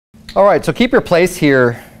All right, so keep your place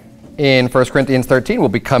here in 1 Corinthians 13. We'll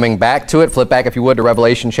be coming back to it. Flip back, if you would, to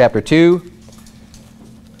Revelation chapter 2.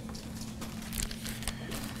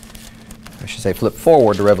 I should say flip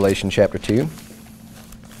forward to Revelation chapter 2.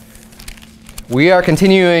 We are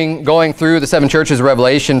continuing going through the 7 churches of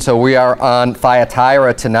Revelation, so we are on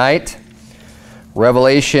Thyatira tonight.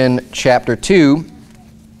 Revelation chapter 2,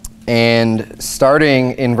 and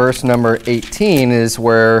starting in verse number 18 is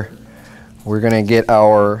where we're going to get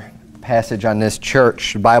our passage on this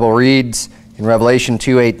church. The Bible reads in Revelation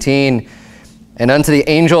 2:18, "And unto the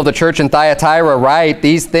angel of the church in Thyatira write,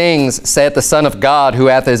 These things saith the Son of God, who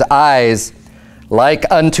hath his eyes like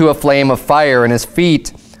unto a flame of fire, and his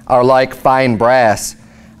feet are like fine brass.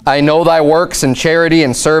 I know thy works and charity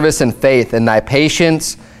and service and faith, and thy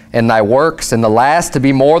patience and thy works, and the last to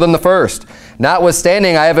be more than the first.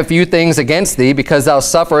 Notwithstanding, I have a few things against thee, because thou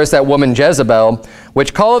sufferest that woman Jezebel,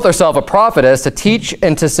 which calleth herself a prophetess, to teach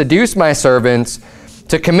and to seduce my servants,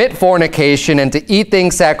 to commit fornication, and to eat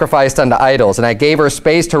things sacrificed unto idols. And I gave her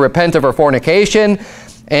space to repent of her fornication,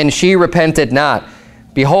 and she repented not.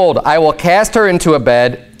 Behold, I will cast her into a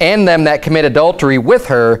bed, and them that commit adultery with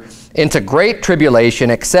her into great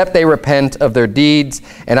tribulation, except they repent of their deeds.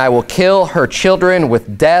 And I will kill her children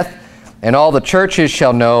with death, and all the churches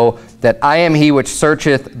shall know that I am he which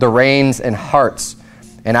searcheth the reins and hearts.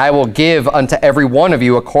 And I will give unto every one of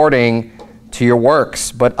you according to your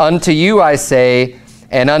works. But unto you I say,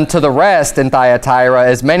 and unto the rest in Thyatira,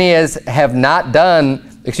 as many as have not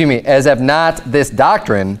this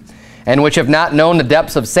doctrine, and which have not known the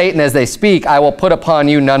depths of Satan as they speak, I will put upon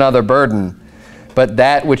you none other burden, but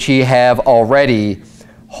that which ye have already.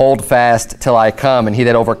 Hold fast till I come. And he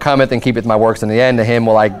that overcometh and keepeth my works in the end, to him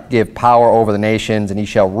will I give power over the nations, and he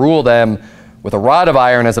shall rule them with a rod of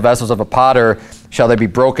iron, as the vessels of a potter shall they be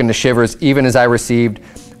broken to shivers, even as I received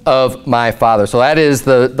of my Father." So that is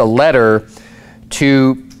the letter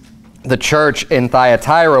to the church in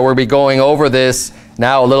Thyatira. We'll be going over this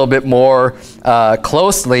now a little bit more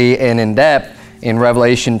closely and in depth in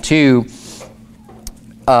Revelation 2.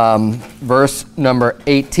 Verse number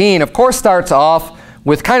 18, of course, starts off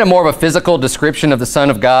with kind of more of a physical description of the Son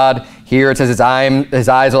of God. Here it says his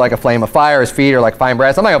eyes are like a flame of fire, his feet are like fine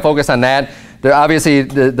brass. I'm not going to focus on that. Obviously,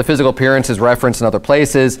 the physical appearance is referenced in other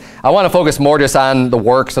places. I want to focus more just on the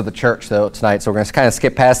works of the church, though, tonight. So we're going to kind of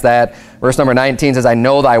skip past that. Verse number 19 says, "I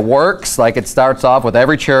know thy works," like it starts off with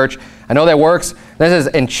every church. "I know thy works." This is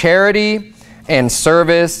in charity and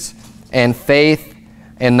service and faith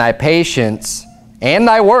and thy patience and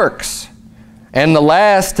thy works, and the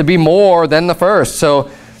last to be more than the first. So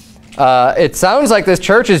it sounds like this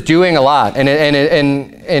church is doing a lot,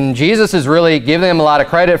 and Jesus is really giving them a lot of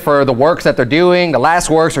credit for the works that they're doing. The last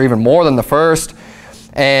works are even more than the first,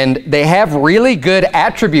 and they have really good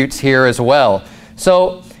attributes here as well.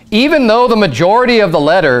 So even though the majority of the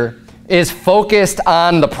letter is focused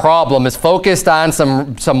on the problem, is focused on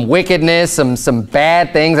some wickedness, some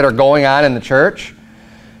bad things that are going on in the church,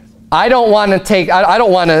 I don't want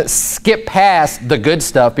to skip past the good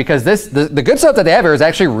stuff, because the good stuff that they have here is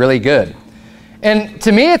actually really good. And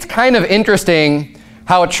to me, it's kind of interesting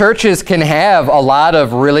how churches can have a lot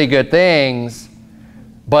of really good things,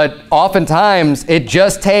 but oftentimes it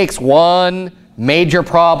just takes one major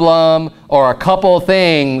problem or a couple of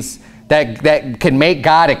things that can make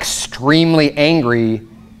God extremely angry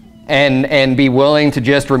and be willing to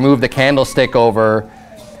just remove the candlestick over,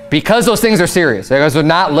 because those things are serious, because they're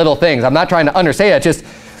not little things. I'm not trying to understate that. Just,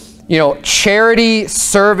 charity,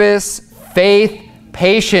 service, faith,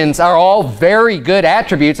 patience are all very good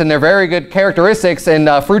attributes, and they're very good characteristics and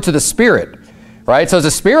fruits of the Spirit, right? So it's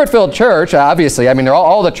a Spirit-filled church, obviously. I mean,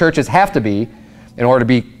 all the churches have to be, in order to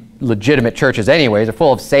be legitimate churches anyways. They're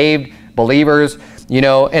full of saved believers,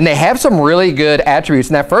 and they have some really good attributes.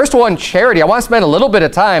 And that first one, charity, I want to spend a little bit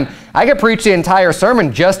of time. I could preach the entire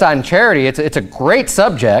sermon just on charity. It's a great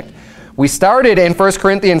subject. We started in 1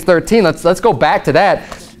 Corinthians 13. Let's go back to that.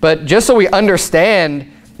 But just so we understand,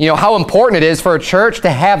 how important it is for a church to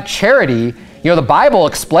have charity, the Bible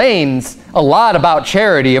explains a lot about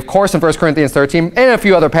charity, of course, in 1 Corinthians 13 and a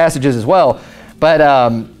few other passages as well. But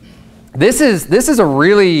this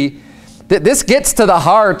gets to the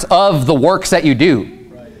heart of the works that you do.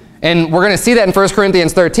 And we're going to see that in 1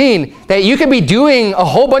 Corinthians 13, that you could be doing a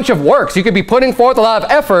whole bunch of works. You could be putting forth a lot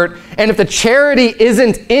of effort, and if the charity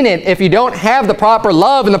isn't in it, if you don't have the proper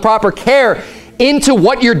love and the proper care into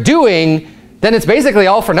what you're doing, then it's basically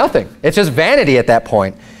all for nothing. It's just vanity at that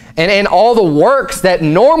point. And all the works that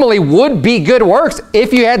normally would be good works,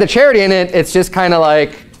 if you had the charity in it, it's just kind of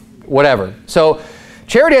like whatever. So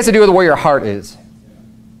charity has to do with where your heart is.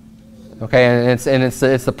 Okay, and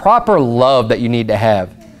it's the proper love that you need to have.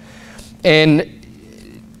 And,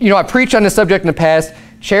 you know, I preached on this subject in the past.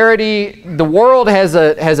 Charity, the world has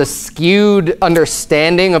a skewed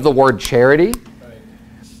understanding of the word charity.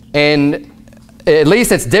 And at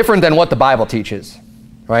least it's different than what the Bible teaches.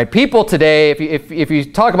 Right? People today, if you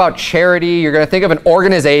talk about charity, you're going to think of an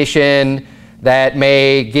organization that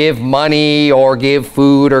may give money or give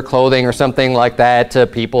food or clothing or something like that to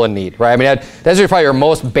people in need. Right? I mean, that's probably your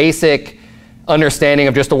most basic understanding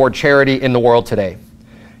of just the word charity in the world today.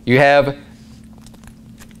 You have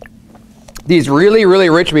these really, really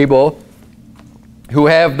rich people who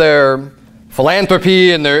have their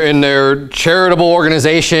philanthropy and their charitable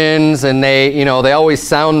organizations, and they always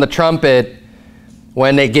sound the trumpet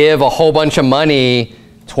when they give a whole bunch of money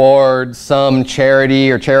towards some charity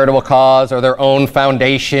or charitable cause or their own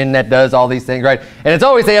foundation that does all these things, right? And it's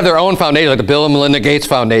always they have their own foundation, like the Bill and Melinda Gates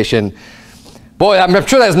Foundation. Boy, I'm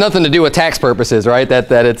sure that has nothing to do with tax purposes, right? That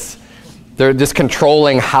they're just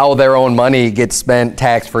controlling how their own money gets spent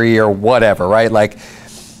tax-free or whatever, right? Like,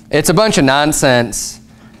 it's a bunch of nonsense.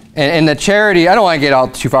 And the charity, I don't want to get all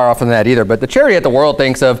too far off on that either, but the charity that the world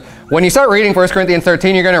thinks of, when you start reading 1 Corinthians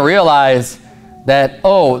 13, you're going to realize that,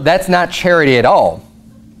 oh, that's not charity at all.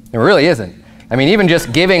 It really isn't. I mean, even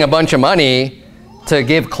just giving a bunch of money to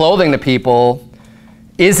give clothing to people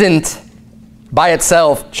isn't by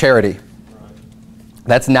itself charity.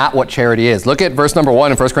 That's not what charity is. Look at verse number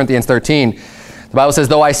 1 in 1 Corinthians 13. The Bible says,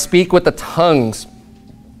 though I speak with the tongues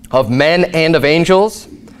of men and of angels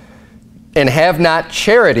and have not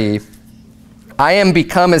charity, I am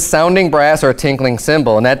become as sounding brass or a tinkling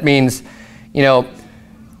cymbal. And that means, you know,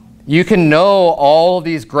 you can know all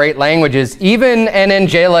these great languages, even an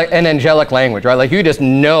angelic language, right? Like, you just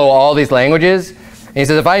know all these languages. And he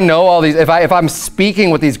says, if I know all these, if I'm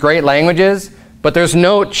speaking with these great languages, but there's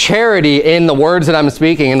no charity in the words that I'm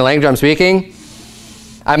speaking, in the language I'm speaking,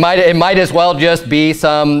 it might as well just be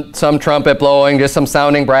some trumpet blowing, just some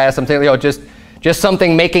sounding brass, something, you know, just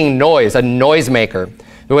something making noise, a noisemaker.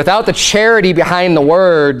 But without the charity behind the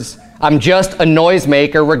words, I'm just a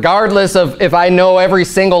noisemaker, regardless of if I know every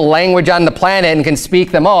single language on the planet and can speak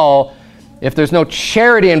them all. If there's no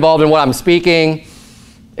charity involved in what I'm speaking,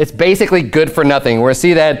 it's basically good for nothing. We're going to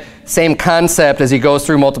see that same concept as he goes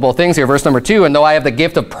through multiple things here. Verse number 2, and though I have the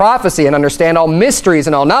gift of prophecy and understand all mysteries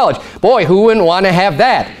and all knowledge. Boy, who wouldn't want to have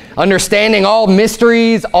that? Understanding all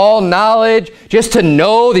mysteries, all knowledge, just to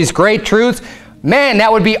know these great truths. Man,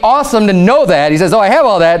 that would be awesome to know that. He says, oh, I have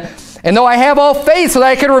all that. And though I have all faith so that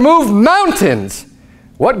I could remove mountains.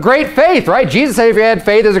 What great faith, right? Jesus said if you had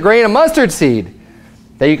faith as a grain of mustard seed,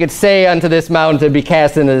 that you could say unto this mountain to be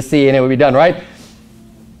cast into the sea and it would be done, right?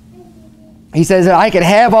 He says that I could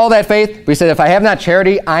have all that faith, but he said if I have not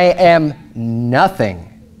charity, I am nothing.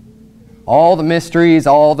 All the mysteries,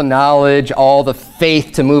 all the knowledge, all the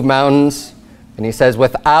faith to move mountains. And he says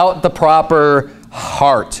without the proper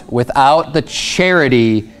heart, without the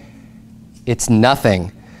charity, it's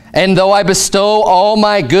nothing. And though I bestow all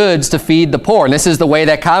my goods to feed the poor. And this is the way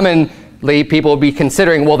that commonly people would be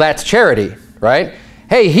considering, well, that's charity, right?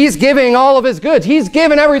 Hey, he's giving all of his goods. He's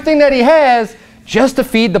given everything that he has just to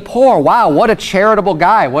feed the poor. Wow, what a charitable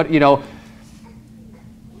guy. What, you know.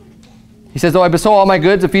 He says, though I bestow all my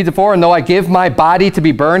goods to feed the poor, and though I give my body to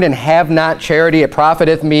be burned and have not charity, it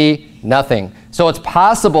profiteth me nothing. So it's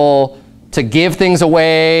possible to give things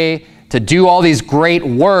away, to do all these great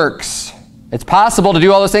works. It's possible to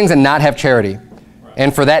do all those things and not have charity.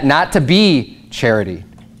 And for that not to be charity.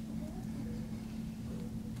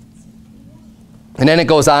 And then it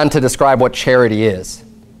goes on to describe what charity is.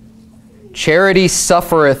 Charity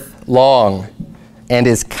suffereth long and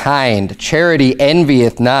is kind. Charity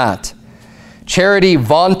envieth not. Charity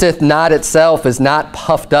vaunteth not itself, is not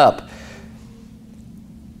puffed up.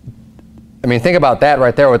 I mean, think about that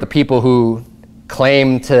right there with the people who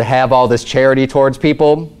claim to have all this charity towards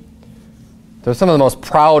people. They're some of the most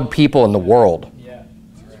proud people in the world. Yeah,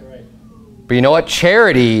 that's right. But you know what?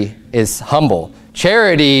 Charity is humble.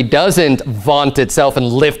 Charity doesn't vaunt itself and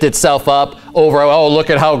lift itself up over, oh,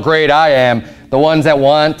 look at how great I am. The ones that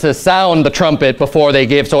want to sound the trumpet before they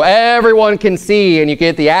give so everyone can see and you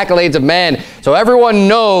get the accolades of men so everyone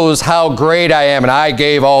knows how great I am and I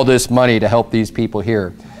gave all this money to help these people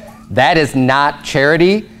here. That is not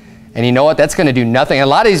charity. And you know what? That's going to do nothing. And a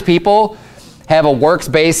lot of these people have a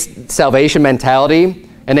works-based salvation mentality,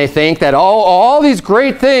 and they think that all these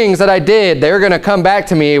great things that I did, they're going to come back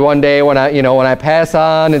to me one day when I pass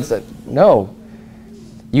on. And say, no,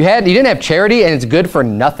 you didn't have charity, and it's good for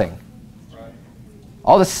nothing. Right.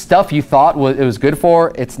 All the stuff you thought it was good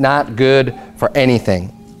for, it's not good for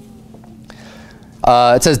anything.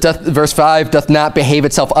 It says, verse 5, doth not behave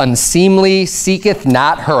itself unseemly, seeketh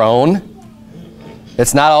not her own.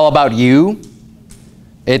 It's not all about you.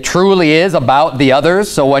 It truly is about the others.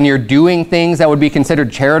 So when you're doing things that would be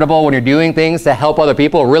considered charitable, when you're doing things to help other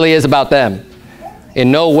people, it really is about them.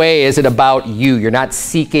 In no way is it about you. You're not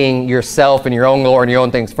seeking yourself and your own glory and your own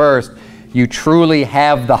things first. You truly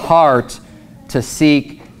have the heart to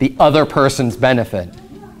seek the other person's benefit.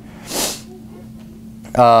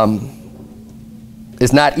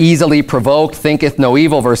 Is not easily provoked, thinketh no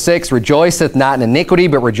evil. Verse 6, rejoiceth not in iniquity,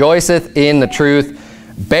 but rejoiceth in the truth.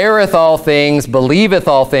 Beareth all things, believeth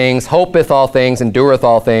all things, hopeth all things, endureth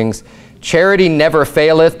all things. Charity never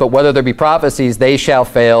faileth, but whether there be prophecies, they shall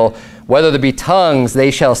fail. Whether there be tongues,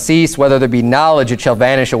 they shall cease. Whether there be knowledge, it shall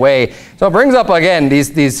vanish away. So it brings up, again,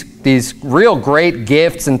 these real great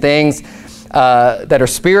gifts and things that are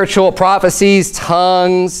spiritual, prophecies,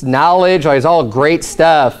 tongues, knowledge. It's all great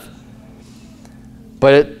stuff.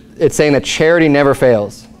 But it's saying that charity never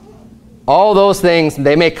fails. All those things,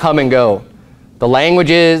 they may come and go. The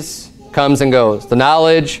languages comes and goes. The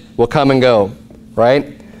knowledge will come and go,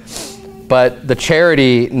 right? But the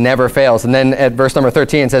charity never fails. And then at verse number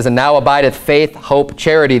 13 it says, and now abideth faith, hope,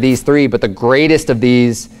 charity, these three, but the greatest of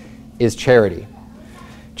these is charity.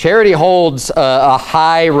 Charity holds a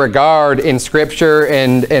high regard in Scripture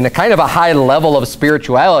and a kind of a high level of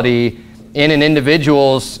spirituality in an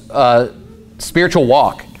individual's spiritual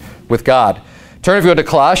walk with God. Turn, if you go to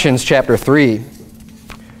Colossians chapter 3.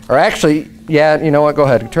 Or actually, yeah, you know what? Go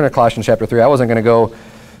ahead. Turn to Colossians chapter 3. I wasn't going to go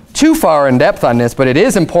too far in depth on this, but it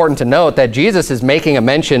is important to note that Jesus is making a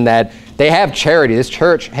mention that they have charity. This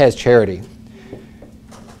church has charity.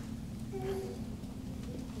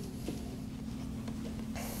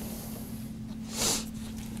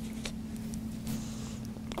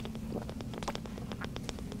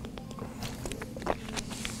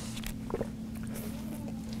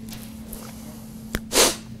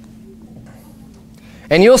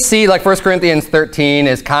 And you'll see, like 1 Corinthians 13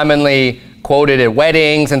 is commonly quoted at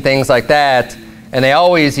weddings and things like that, and they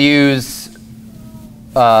always use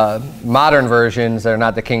modern versions that are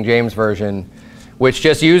not the King James Version, which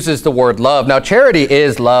just uses the word love. Now, charity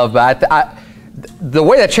is love, but the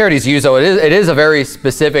way that charity is used, though, it is a very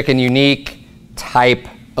specific and unique type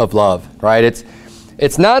of love, right?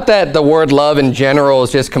 It's not that the word love in general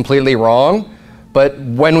is just completely wrong, but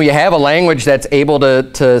when we have a language that's able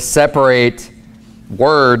to separate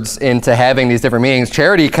words into having these different meanings.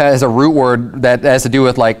 Charity has a root word that has to do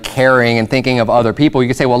with like caring and thinking of other people. You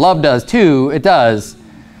can say, well, love does too. It does.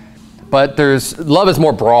 But love is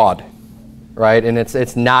more broad, right? And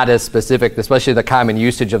it's not as specific, especially the common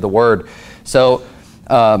usage of the word. So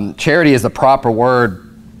charity is the proper word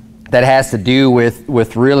that has to do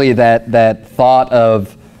with really that thought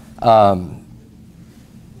of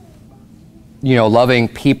loving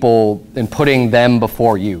people and putting them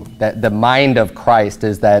before you. That the mind of Christ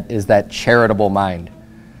is that charitable mind.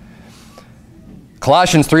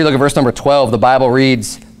 Colossians 3, look at verse number 12. The Bible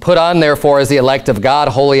reads, put on therefore as the elect of God,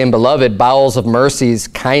 holy and beloved, bowels of mercies,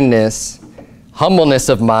 kindness, humbleness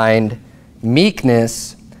of mind,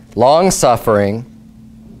 meekness, long-suffering,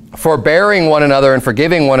 forbearing one another and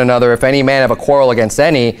forgiving one another, if any man have a quarrel against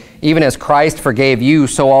any, even as Christ forgave you,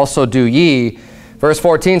 so also do ye. Verse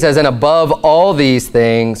 14 says, and above all these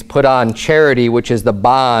things, put on charity, which is the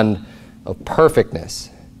bond of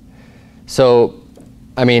perfectness. So,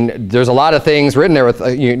 I mean, there's a lot of things written there with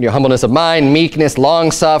humbleness of mind, meekness,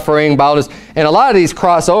 long-suffering, boundless, and a lot of these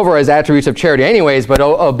cross over as attributes of charity anyways, but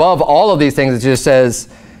above all of these things, it just says,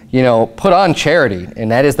 put on charity,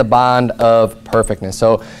 and that is the bond of perfectness.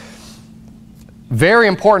 So, very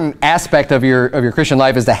important aspect of your Christian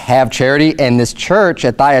life is to have charity. And this church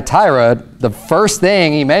at Thyatira, the first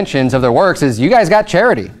thing he mentions of their works is, you guys got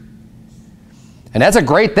charity. And that's a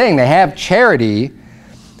great thing. They have charity.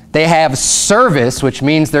 They have service, which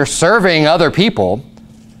means they're serving other people.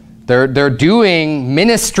 They're doing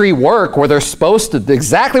ministry work where they're supposed to,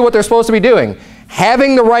 exactly what they're supposed to be doing.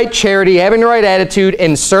 Having the right charity, having the right attitude,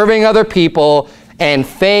 and serving other people, and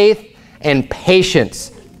faith and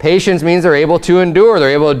patience. Patience means they're able to endure. They're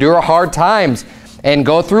able to endure hard times and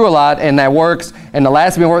go through a lot, and that works. And the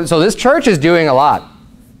last being, so this church is doing a lot.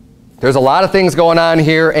 There's a lot of things going on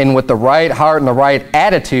here, and with the right heart and the right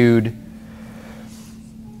attitude.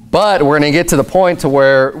 But we're going to get to the point to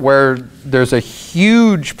where there's a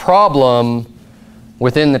huge problem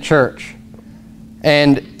within the church.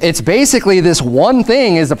 And it's basically this one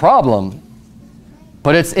thing is the problem.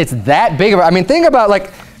 But it's that big of a, I mean, think about,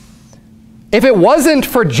 like, if it wasn't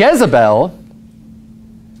for Jezebel,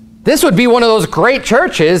 this would be one of those great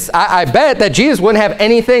churches, I bet, that Jesus wouldn't have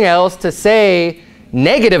anything else to say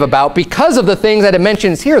negative about because of the things that it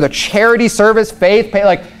mentions here. The charity, service, faith,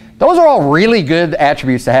 Those are all really good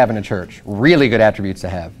attributes to have in a church. Really good attributes to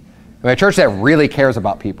have. I mean, a church that really cares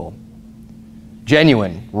about people.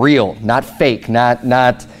 Genuine, real, not fake,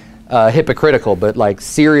 not hypocritical, but like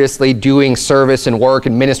seriously doing service and work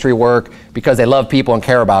and ministry work because they love people and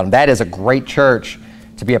care about them. That is a great church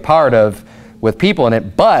to be a part of with people in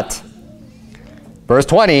it. But verse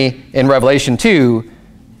 20 in Revelation 2,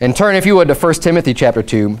 and turn if you would to 1 Timothy chapter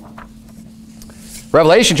 2.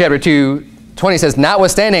 Revelation chapter 2, 20 says,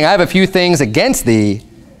 notwithstanding, I have a few things against thee,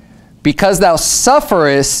 because thou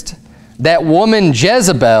sufferest that woman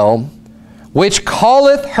Jezebel, which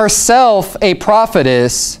calleth herself a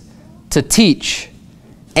prophetess, to teach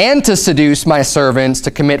and to seduce my servants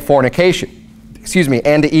to commit fornication,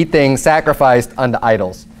 and to eat things sacrificed unto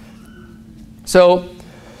idols. So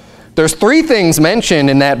there's three things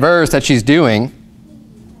mentioned in that verse that she's doing.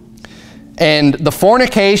 And the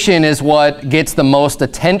fornication is what gets the most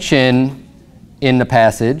attention in the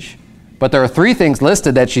passage. But there are three things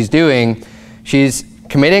listed that she's doing. She's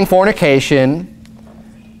committing fornication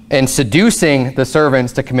and seducing the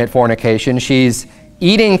servants to commit fornication. She's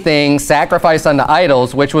eating things sacrificed unto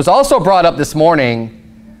idols, which was also brought up this morning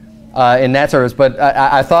in that service. But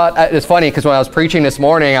I thought, it's funny because when I was preaching this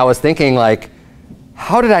morning, I was thinking like,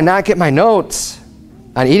 how did I not get my notes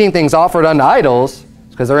on eating things offered unto idols?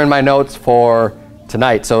 Because they're in my notes for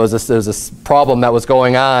tonight. So there's this problem that was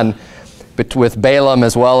going on with Balaam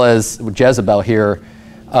as well as Jezebel here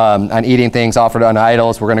on eating things offered unto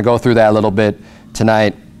idols. We're going to go through that a little bit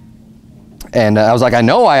tonight. And I was like, I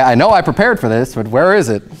know I prepared for this, but where is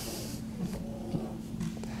it?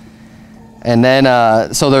 And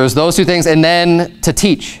then, so there's those two things. And then to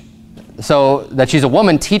teach. So that she's a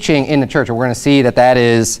woman teaching in the church. And we're going to see that that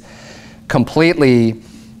is completely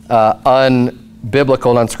unbiblical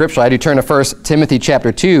and unscriptural. I do turn to 1 Timothy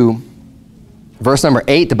chapter 2, verse number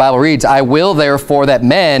 8. The Bible reads, I will therefore that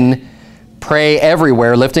men pray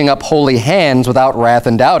everywhere, lifting up holy hands without wrath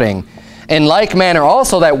and doubting. In like manner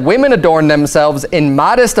also that women adorn themselves in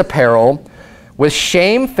modest apparel, with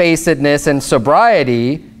shamefacedness and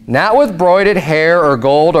sobriety, not with broided hair or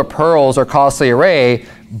gold or pearls or costly array,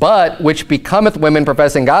 but which becometh women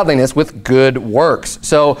professing godliness with good works.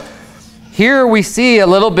 So here we see a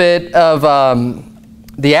little bit of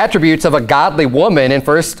the attributes of a godly woman in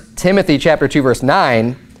 1 Timothy chapter 2, verse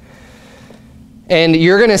 9. And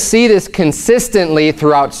you're going to see this consistently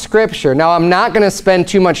throughout Scripture. Now, I'm not going to spend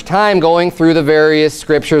too much time going through the various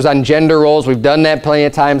Scriptures on gender roles. We've done that plenty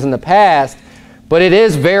of times in the past. But it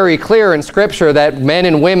is very clear in Scripture that men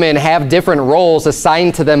and women have different roles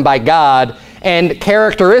assigned to them by God, and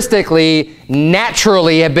characteristically,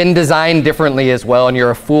 naturally have been designed differently as well, and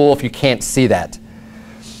you're a fool if you can't see that.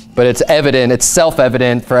 But it's evident, it's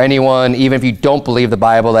self-evident for anyone, even if you don't believe the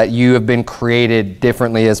Bible, that you have been created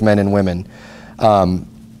differently as men and women. But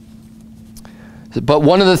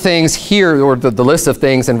one of the things here, or the list of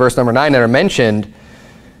things in verse number 9 that are mentioned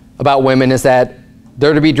about women, is that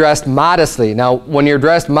they're to be dressed modestly. Now, when you're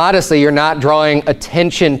dressed modestly, you're not drawing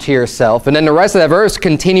attention to yourself. And then the rest of that verse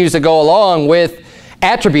continues to go along with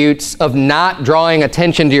attributes of not drawing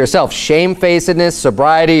attention to yourself. Shamefacedness,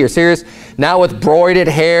 sobriety, you're serious. Not with broided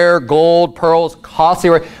hair, gold, pearls,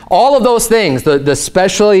 costly, all of those things, the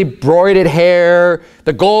specially broided hair,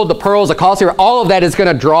 the gold, the pearls, the costly, all of that is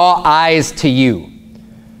going to draw eyes to you,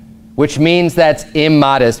 which means that's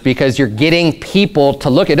immodest because you're getting people to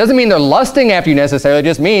look. It doesn't mean they're lusting after you necessarily. It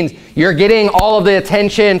just means you're getting all of the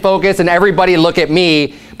attention, focus, and everybody look at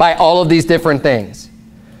me by all of these different things.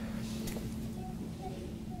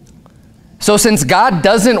 So since God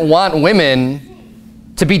doesn't want women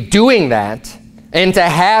to be doing that and to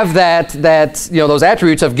have that those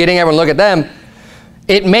attributes of getting everyone to look at them,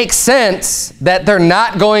 it makes sense that they're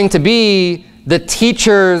not going to be the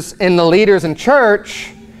teachers and the leaders in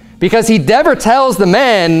church, because he never tells the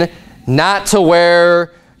men not to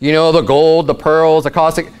wear, the gold, the pearls, the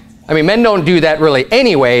caustic. I mean, men don't do that really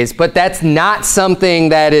anyways, but that's not something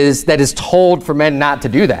that is told for men not to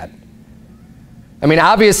do that. I mean,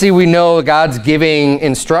 obviously we know God's giving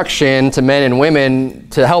instruction to men and women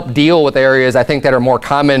to help deal with areas, I think, that are more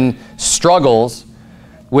common struggles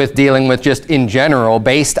with dealing with just in general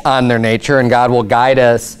based on their nature, and God will guide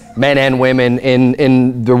us, men and women,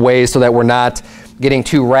 in the ways so that we're not getting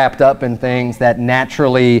too wrapped up in things that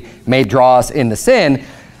naturally may draw us into sin.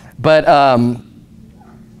 But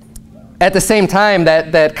at the same time,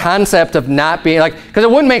 that concept of not being because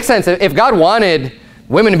it wouldn't make sense if God wanted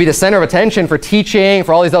women to be the center of attention for teaching,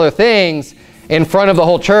 for all these other things in front of the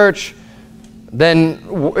whole church, then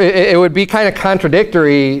it would be kind of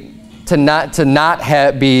contradictory to not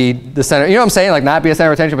be the center. You know what I'm saying? Like not be a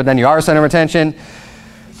center of attention, but then you are a center of attention.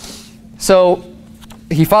 So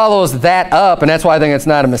he follows that up, and that's why I think it's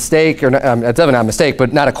not a mistake, or it's definitely not a mistake,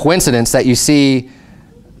 but not a coincidence that you see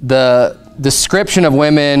the description of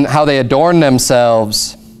women, how they adorn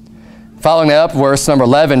themselves. Following that up, verse number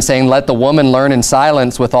 11, saying, let the woman learn in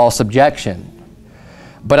silence with all subjection.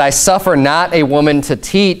 But I suffer not a woman to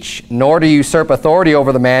teach, nor to usurp authority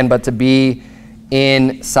over the man, but to be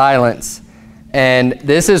in silence. And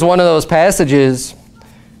this is one of those passages,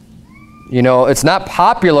 you know, it's not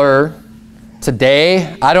popular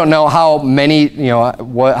today. I don't know how many,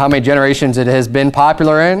 how many generations it has been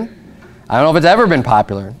popular in. I don't know if it's ever been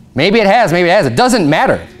popular. Maybe it has, maybe it has. It doesn't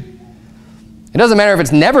matter. It doesn't matter if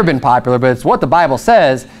it's never been popular, but it's what the Bible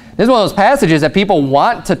says. This is one of those passages that people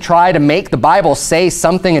want to try to make the Bible say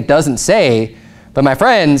something it doesn't say. But my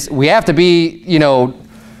friends, we have to be,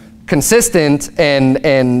 consistent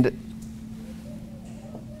and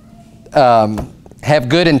have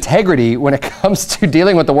good integrity when it comes to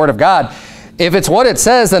dealing with the Word of God. If it's what it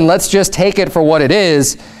says, then let's just take it for what it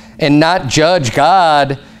is and not judge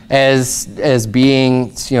God as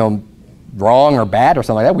being, wrong or bad or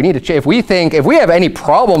something like that. We need to if we have any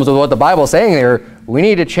problems with what the Bible is saying there, we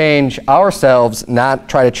need to change ourselves, not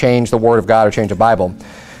try to change the Word of God or change the Bible.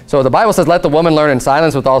 So the Bible says, let the woman learn in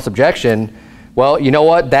silence with all subjection. Well, you know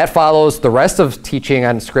what? That follows the rest of teaching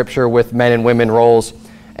on Scripture with men and women roles,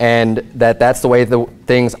 and that's the way the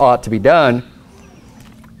things ought to be done,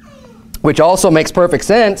 which also makes perfect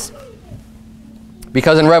sense,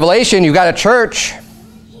 because in Revelation, you've got a church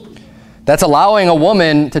that's allowing a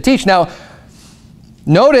woman to teach. Now,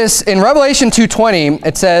 notice in Revelation 2:20,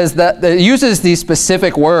 it says that it uses these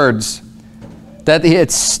specific words,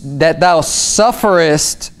 that thou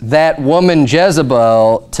sufferest that woman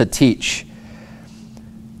Jezebel to teach.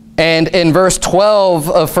 And in verse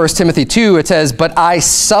 12 of 1 Timothy 2, it says, but I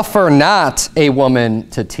suffer not a woman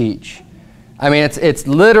to teach. I mean, it's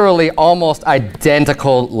literally almost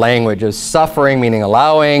identical language of suffering, meaning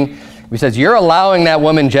allowing. He says, you're allowing that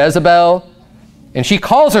woman Jezebel, and she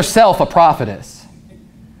calls herself a prophetess,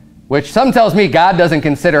 which some tells me God doesn't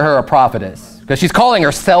consider her a prophetess, because she's calling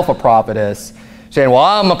herself a prophetess, saying, well,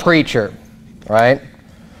 I'm a preacher, right?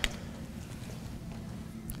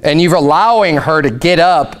 And you're allowing her to get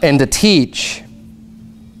up and to teach.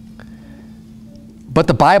 But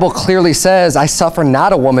the Bible clearly says, I suffer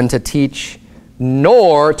not a woman to teach,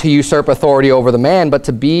 nor to usurp authority over the man, but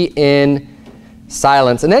to be in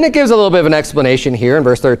silence. And then it gives a little bit of an explanation here in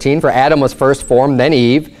verse 13. For Adam was first formed, then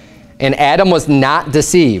Eve, and Adam was not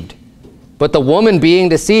deceived. But the woman being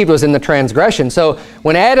deceived was in the transgression. So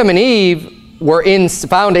when Adam and Eve were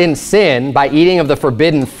found in sin by eating of the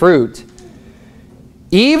forbidden fruit,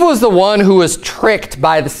 Eve was the one who was tricked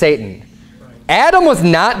by Satan. Adam was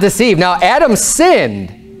not deceived. Now, Adam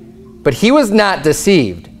sinned, but he was not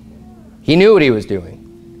deceived. He knew what he was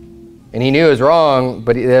doing. And he knew it was wrong,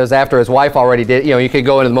 but it was after his wife already did. You could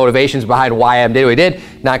go into the motivations behind why Adam did what he did.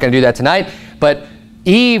 Not going to do that tonight. But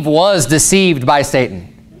Eve was deceived by Satan.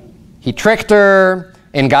 He tricked her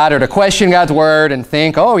and got her to question God's word and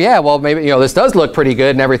think, oh yeah, well maybe, this does look pretty good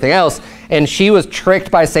and everything else. And she was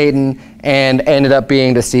tricked by Satan and ended up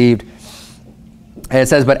being deceived. And it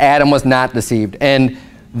says, but Adam was not deceived. And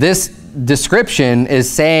this description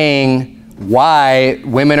is saying why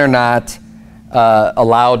women are not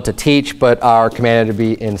allowed to teach, but are commanded to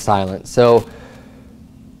be in silence. So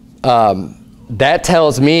that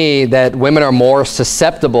tells me that women are more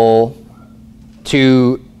susceptible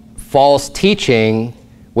to false teaching,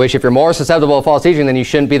 which if you're more susceptible to false teaching, then you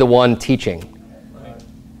shouldn't be the one teaching.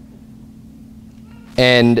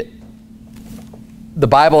 And the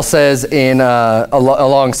Bible says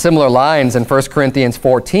along similar lines in 1 Corinthians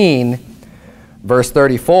 14, verse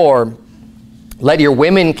 34, let your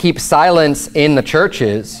women keep silence in the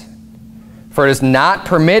churches, for it is not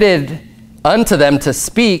permitted unto them to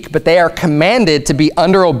speak, but they are commanded to be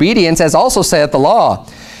under obedience, as also saith the law.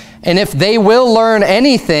 And if they will learn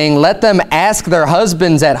anything, let them ask their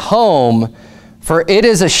husbands at home, for it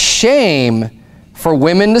is a shame for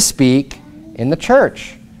women to speak in the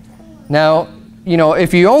church. Now,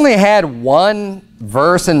 if you only had one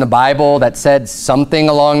verse in the Bible that said something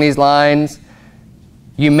along these lines,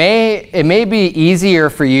 it may be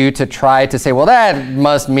easier for you to try to say, well, that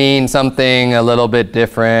must mean something a little bit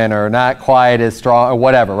different or not quite as strong or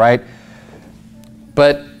whatever, right?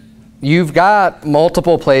 But you've got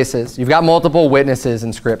multiple places, you've got multiple witnesses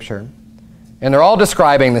in Scripture, and they're all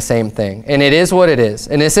describing the same thing, and it is what it is.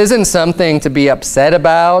 And this isn't something to be upset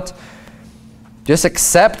about. Just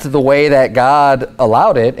accept the way that God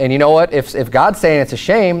allowed it, and you know what? If God's saying it's a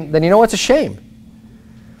shame, then you know it's a shame.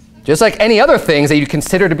 Just like any other things that you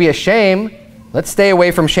consider to be a shame, Let's stay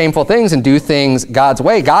away from shameful things and do things God's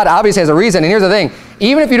way. God obviously has a reason. And here's the thing.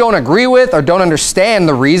 Even if you don't agree with or don't understand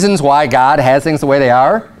the reasons why God has things the way they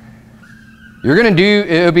are, you're going to do,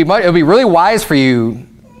 it'll be really wise for you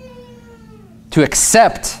to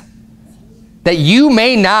accept that you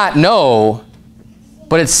may not know,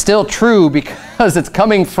 but it's still true because it's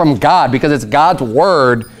coming from God, because it's God's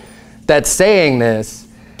word that's saying this.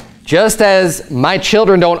 Just as my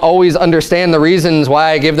children don't always understand the reasons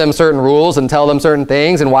why I give them certain rules and tell them certain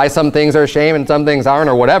things and why some things are a shame and some things aren't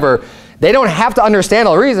or whatever, they don't have to understand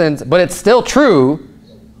all the reasons, but it's still true.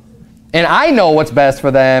 And I know what's best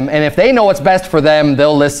for them, and if they know what's best for them,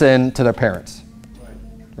 they'll listen to their parents.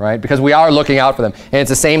 Right? Because we are looking out for them. And it's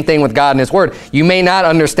the same thing with God and His Word. You may not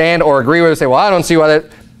understand or agree with it or say, well, I don't see why that...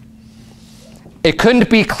 It couldn't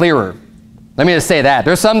be clearer. Let me just say that.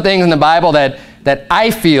 There's some things in the Bible that I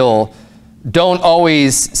feel don't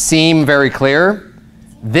always seem very clear.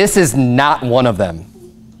 This is not one of them.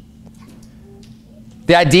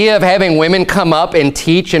 The idea of having women come up and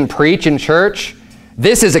teach and preach in church,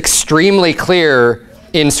 this is extremely clear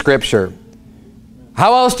in Scripture.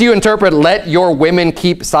 How else do you interpret, let your women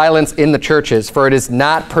keep silence in the churches, for it is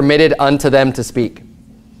not permitted unto them to speak?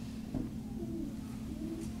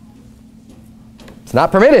 It's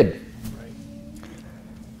not permitted.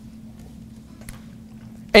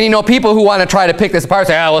 And you know, people who want to try to pick this apart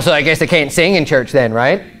say, oh, well, so I guess they can't sing in church then,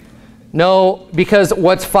 right? No, because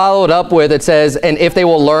what's followed up with, it says, and if they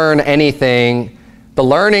will learn anything, the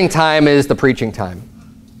learning time is the preaching time.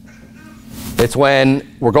 It's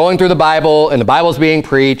when we're going through the Bible and the Bible's being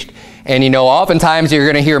preached, and you know, oftentimes you're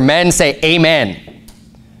going to hear men say amen,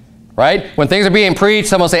 right? When things are being preached,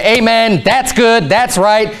 someone will say amen, that's good, that's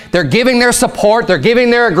right. They're giving their support, they're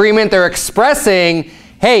giving their agreement, they're expressing,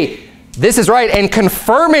 hey, this is right, and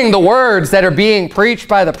confirming the words that are being preached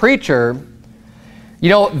by the preacher. You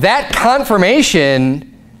know, that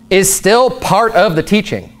confirmation is still part of the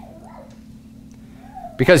teaching.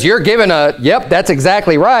 Because you're given a, yep, that's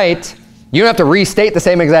exactly right. You don't have to restate the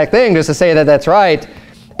same exact thing just to say that that's right.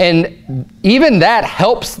 And even that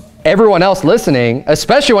helps everyone else listening,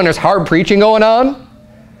 especially when there's hard preaching going on.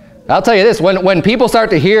 I'll tell you this, when people start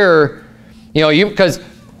to hear, you know, because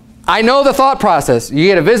I know the thought process. You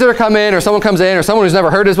get a visitor come in, or someone comes in, or someone who's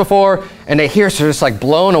never heard this before, and they hear, so they're just like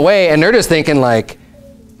blown away, and they're just thinking like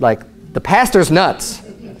the pastor's nuts,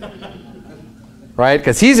 right?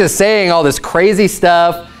 Because he's just saying all this crazy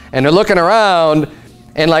stuff, and they're looking around,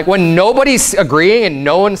 and like when nobody's agreeing and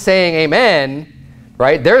no one's saying amen,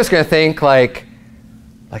 right? They're just going to think like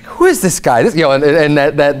who is this guy? This, you know, and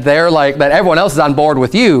that they're like that everyone else is on board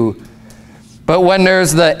with you. But when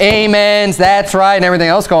there's the amens, that's right, and everything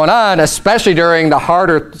else going on, especially during the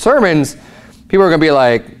harder sermons, people are going to be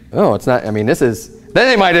like, oh, it's not, I mean, this is, then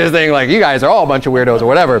they might just think like, you guys are all a bunch of weirdos or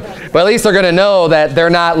whatever. But at least they're going to know that they're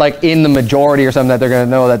not like in the majority or something, that they're going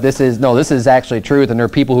to know that this is, no, this is actually truth, and there are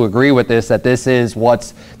people who agree with this, that this is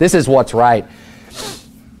what's right.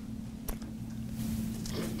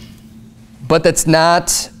 But that's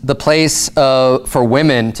not the place for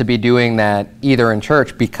women to be doing that either in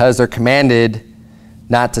church, because they're commanded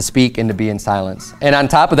not to speak and to be in silence. And on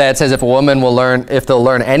top of that, it says if a woman will learn, if they'll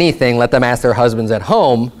learn anything, let them ask their husbands at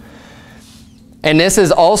home. And this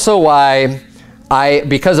is also why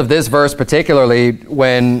because of this verse particularly,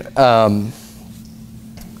 when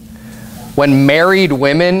married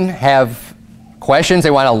women have questions,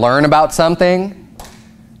 they want to learn about something,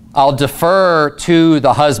 I'll defer to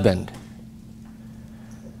the husband.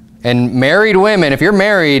 And married women, if you're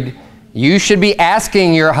married, you should be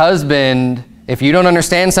asking your husband, if you don't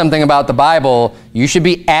understand something about the Bible, you should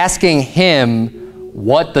be asking him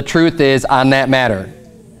what the truth is on that matter.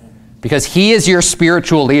 Because he is your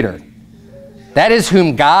spiritual leader. That is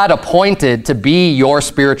whom God appointed to be your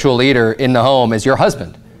spiritual leader in the home, is your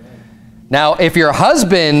husband. Now, if your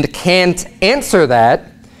husband can't answer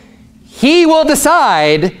that, he will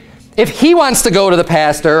decide if he wants to go to the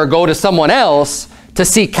pastor or go to someone else to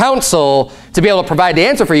seek counsel to be able to provide the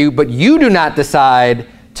answer for you, but you do not decide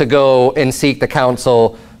to go and seek the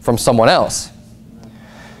counsel from someone else.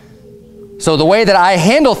 So the way that I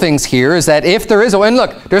handle things here is that if there is and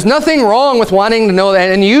look, there's nothing wrong with wanting to know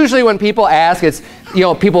that, and usually when people ask, it's, you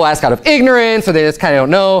know, people ask out of ignorance, or they just kind of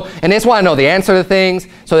don't know, and they just want to know the answer to things,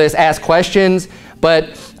 so they just ask questions.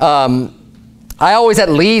 But I always at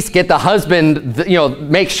least get the husband, you know,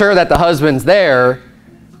 make sure that the husband's there,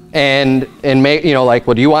 and make, you know, like,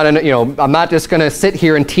 well, do you want to, you know, I'm not just going to sit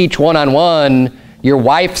here and teach one-on-one your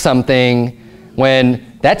wife something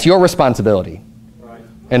when that's your responsibility. Right.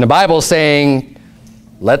 And the Bible's saying,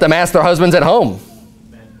 let them ask their husbands at home.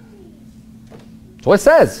 That's what it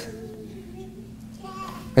says.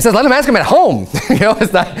 It says let them ask him at home.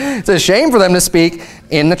 It's a shame for them to speak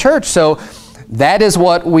in the church. So that is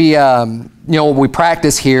what we, we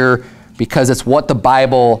practice here because it's what the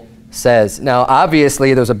Bible says. Now,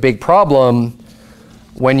 obviously, there's a big problem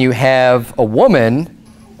when you have a woman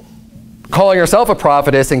calling herself a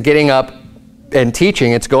prophetess and getting up and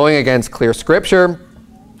teaching. It's going against clear Scripture.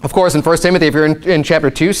 Of course, in 1 Timothy, if you're in chapter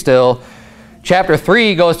 2 still, chapter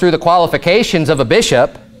 3 goes through the qualifications of a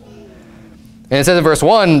bishop. And it says in verse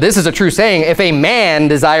 1, this is a true saying, if a man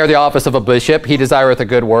desire the office of a bishop, he desireth a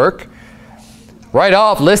good work. Right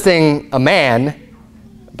off listing a man.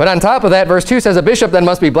 But on top of that, verse 2 says, a bishop then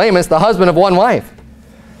must be blameless, the husband of one wife.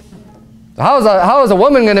 How is a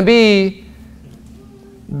woman going to be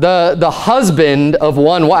the husband of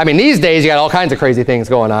one wife? I mean, these days you got all kinds of crazy things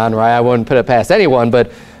going on, right? I wouldn't put it past anyone,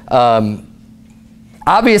 but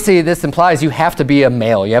obviously this implies you have to be a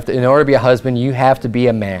male. You have to, in order to be a husband, you have to be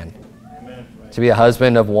a man. Amen. To be a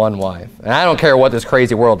husband of one wife. And I don't care what this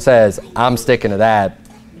crazy world says, I'm sticking to that.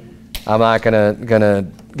 I'm not gonna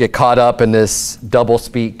get caught up in this double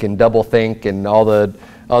speak and double think and all the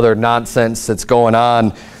other nonsense that's going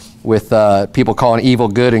on with people calling evil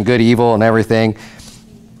good and good evil and everything.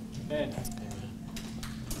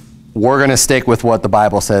 We're going to stick with what the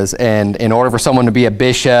Bible says. And in order for someone to be a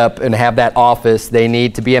bishop and have that office, they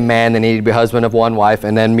need to be a man, they need to be a husband of one wife,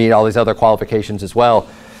 and then meet all these other qualifications as well.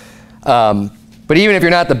 But even if you're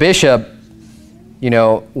not the bishop,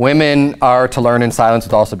 women are to learn in silence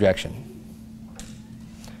with all subjection.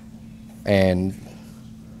 And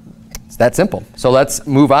it's that simple. So let's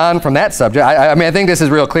move on from that subject. I mean, I think this is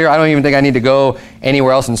real clear. I don't even think I need to go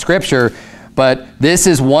anywhere else in Scripture. But this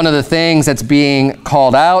is one of the things that's being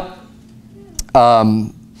called out.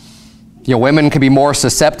 Women can be more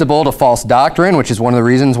susceptible to false doctrine, which is one of the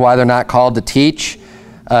reasons why they're not called to teach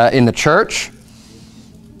in the church.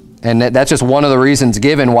 And that's just one of the reasons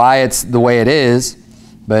given why it's the way it is.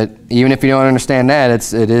 But even if you don't understand that,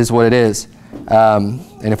 it is what it is.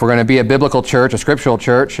 And if we're going to be a biblical church, a scriptural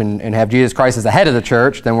church, and have Jesus Christ as the head of the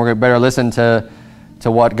church, then we're better listen to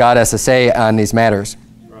what God has to say on these matters.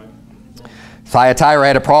 Right. Thyatira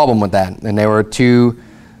had a problem with that, and they were too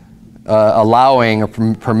allowing or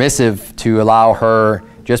permissive to allow her,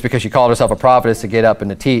 just because she called herself a prophetess, to get up and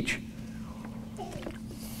to teach.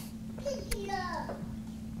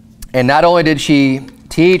 And not only did she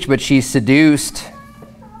teach, but she seduced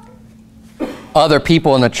other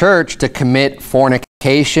people in the church to commit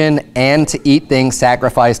fornication and to eat things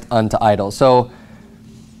sacrificed unto idols. So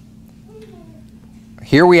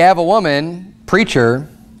here we have a woman, preacher,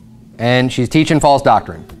 and she's teaching false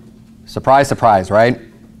doctrine. Surprise, surprise, right?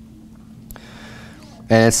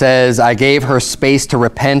 And it says, I gave her space to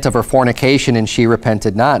repent of her fornication, and she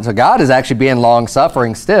repented not. So God is actually being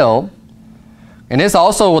long-suffering still. And this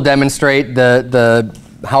also will demonstrate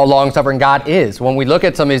how long-suffering God is. When we look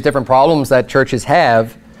at some of these different problems that churches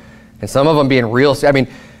have, and some of them being real, I mean,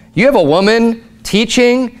 you have a woman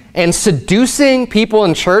teaching and seducing people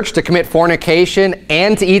in church to commit fornication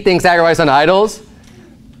and to eat things sacrificed on idols,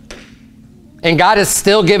 and God is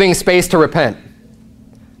still giving space to repent.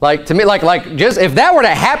 Like, to me, like just if that were to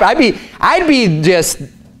happen, I'd be just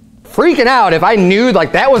freaking out if I knew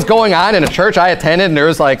like that was going on in a church I attended and there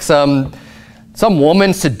was like some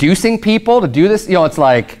woman seducing people to do this. It's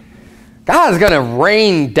like God is going to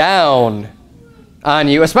rain down on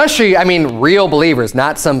you, especially, I mean, real believers,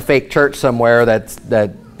 not some fake church somewhere that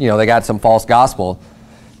they got some false gospel.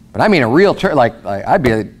 But I mean a real church, like I'd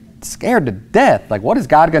be scared to death. Like, what is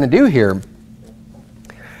God going to do here?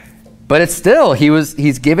 But it's still,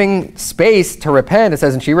 he's giving space to repent. It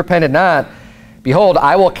says, and she repented not. Behold,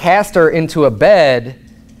 I will cast her into a bed,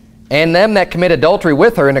 and them that commit adultery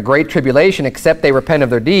with her in a great tribulation, except they repent of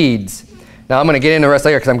their deeds. Now I'm going to get into the rest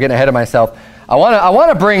later because I'm getting ahead of myself. I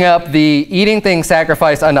want to bring up the eating things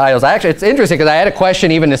sacrificed unto idols. Actually, it's interesting because I had a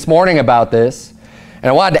question even this morning about this, and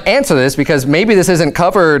I wanted to answer this because maybe this isn't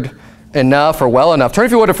covered enough or well enough. Turn,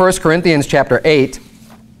 if you would, to 1 Corinthians chapter 8.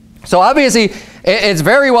 So obviously, it's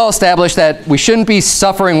very well established that we shouldn't be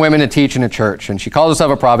suffering women to teach in a church, and she calls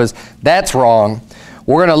herself a prophetess. That's wrong.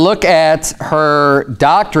 We're going to look at her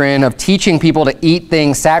doctrine of teaching people to eat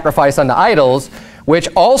things sacrificed unto idols, which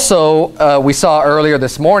also we saw earlier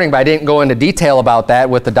this morning, but I didn't go into detail about that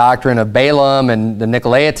with the doctrine of Balaam and the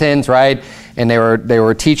Nicolaitans, right? And they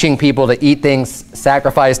were teaching people to eat things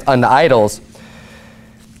sacrificed unto idols.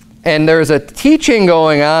 And there's a teaching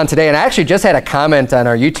going on today, and I actually just had a comment on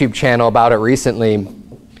our YouTube channel about it recently.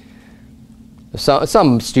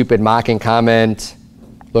 Some stupid mocking comment,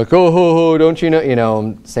 like, oh, don't you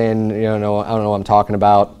know, saying, I don't know what I'm talking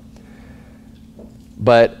about.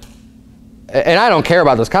 But, and I don't care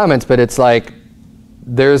about those comments, but it's like,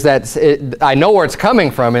 there's that, I know where it's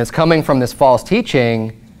coming from, and it's coming from this false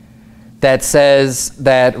teaching that says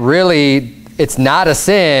that really it's not a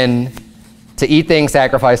sin to eat things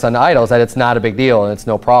sacrificed unto idols, that it's not a big deal and it's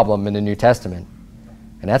no problem in the New Testament.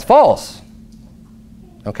 And that's false.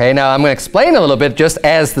 Okay, now I'm going to explain a little bit just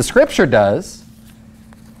as the scripture does.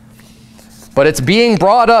 But it's being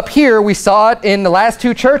brought up here. We saw it in the last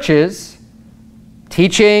two churches,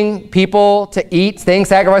 teaching people to eat things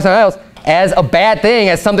sacrificed unto idols as a bad thing,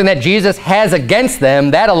 as something that Jesus has against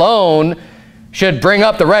them. That alone should bring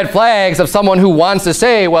up the red flags of someone who wants to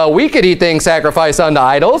say, well, we could eat things sacrificed unto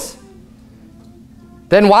idols.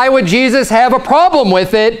 Then why would Jesus have a problem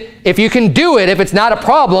with it if you can do it, if it's not a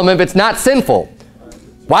problem, if it's not sinful?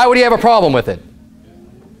 Why would he have a problem with it?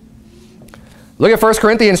 Look at 1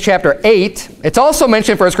 Corinthians chapter 8. It's also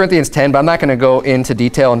mentioned in 1 Corinthians 10, but I'm not going to go into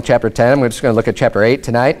detail in chapter 10. I'm just going to look at chapter 8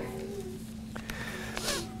 tonight.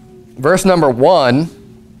 Verse number 1,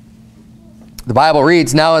 the Bible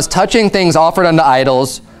reads, "Now as touching things offered unto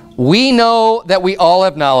idols, we know that we all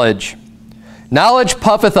have knowledge. Knowledge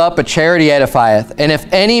puffeth up, but charity edifieth. And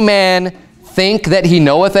if any man think that he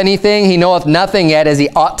knoweth anything, he knoweth nothing yet as he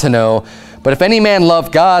ought to know. But if any man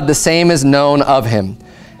love God, the same is known of him.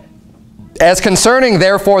 As concerning,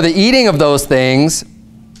 therefore, the eating of those things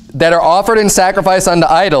that are offered in sacrifice unto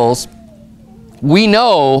idols, we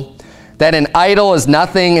know that an idol is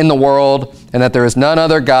nothing in the world, and that there is none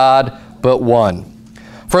other God but one.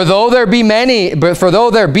 For though there be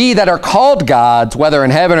that are called gods, whether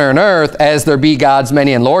in heaven or in earth, as there be gods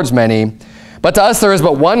many and lords many, but to us there is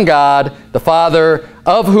but one God, the Father,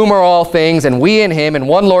 of whom are all things, and we in him, and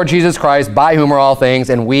one Lord Jesus Christ, by whom are all things,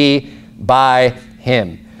 and we by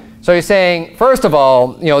him." So he's saying, first of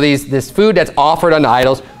all, you know, this food that's offered unto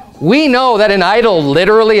idols, we know that an idol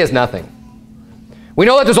literally is nothing. We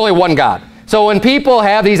know that there's only one God. So when people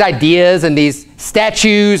have these ideas and these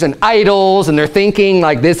statues and idols, and they're thinking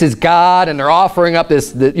like this is God, and they're offering up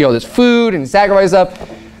this food and sacrifice stuff,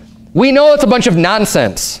 we know it's a bunch of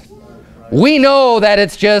nonsense. We know that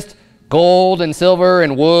it's just gold and silver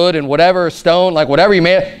and wood and whatever, stone, like whatever you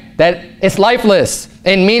made, that it's lifeless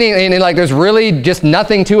and meaning, and like there's really just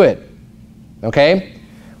nothing to it. Okay?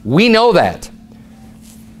 We know that.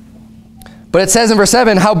 But it says in verse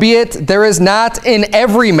 7, "Howbeit there is not in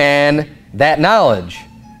every man that knowledge."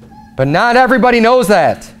 But not everybody knows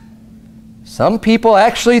that. Some people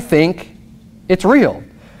actually think it's real.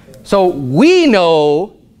 So we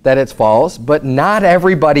know that it's false, but not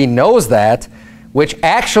everybody knows that, which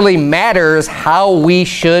actually matters how we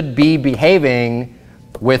should be behaving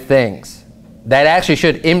with things. That actually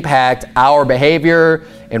should impact our behavior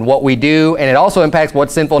and what we do, and it also impacts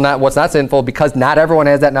what's sinful, what's not sinful, because not everyone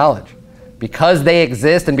has that knowledge. Because they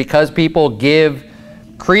exist and because people give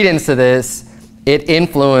credence to this, it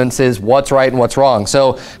influences what's right and what's wrong.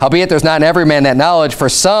 So, howbeit there's not in every man that knowledge, for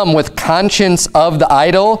some with conscience of the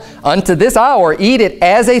idol unto this hour eat it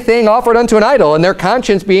as a thing offered unto an idol, and their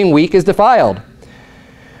conscience being weak is defiled.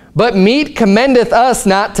 But meat commendeth us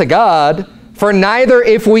not to God, for neither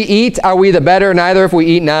if we eat are we the better, neither if we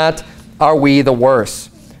eat not are we the worse.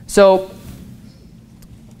 So,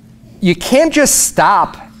 you can't just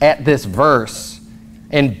stop at this verse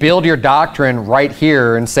and build your doctrine right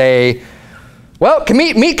here and say, well,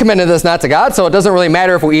 meat commendeth us not to God, so it doesn't really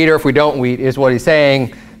matter if we eat or if we don't eat, is what he's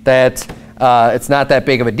saying, that it's not that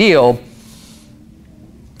big of a deal.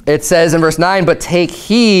 It says in verse 9, "But take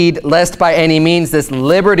heed lest by any means this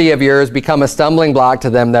liberty of yours become a stumbling block to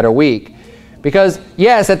them that are weak." Because,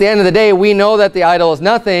 yes, at the end of the day, we know that the idol is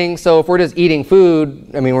nothing, so if we're just eating food,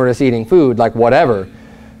 I mean, we're just eating food, like whatever.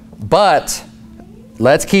 But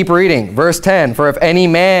let's keep reading. Verse 10, "For if any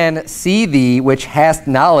man see thee, which hast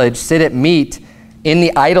knowledge, sit at meat in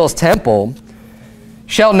the idol's temple,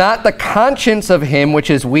 shall not the conscience of him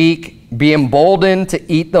which is weak be emboldened to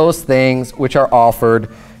eat those things which are offered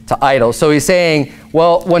to idols?" So he's saying,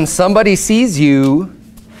 well, when somebody sees you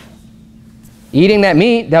eating that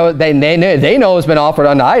meat that they know has been offered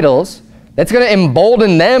unto idols, that's going to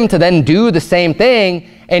embolden them to then do the same thing,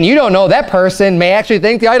 and you don't know that person may actually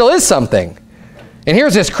think the idol is something. And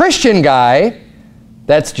here's this Christian guy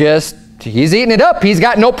that's just, he's eating it up. He's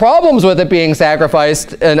got no problems with it being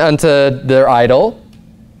sacrificed unto their idol.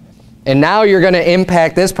 And now you're going to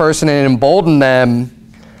impact this person and embolden them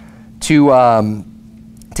to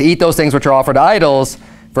eat those things which are offered to idols.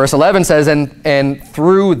 Verse 11 says, and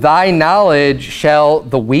through thy knowledge shall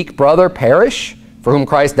the weak brother perish, for whom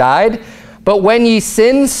Christ died. But when ye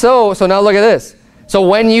sin so now look at this. So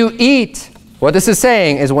when you eat, what this is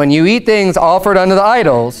saying is when you eat things offered unto the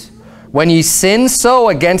idols, when ye sin so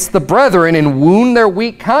against the brethren and wound their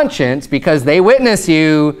weak conscience because they witness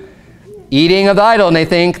you eating of the idol, and they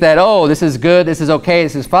think that, oh, this is good, this is okay,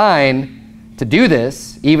 this is fine to do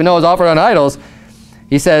this, even though it's offered on idols.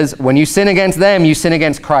 He says, when you sin against them, you sin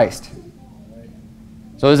against Christ.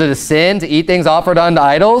 So is it a sin to eat things offered unto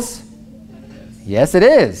idols? Yes, it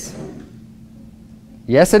is.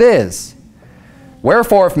 Yes, it is.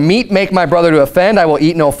 Wherefore, if meat make my brother to offend, I will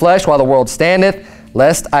eat no flesh while the world standeth,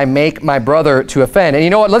 lest I make my brother to offend. And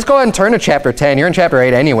you know what? Let's go ahead and turn to chapter 10. You're in chapter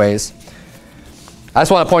 8 anyways. I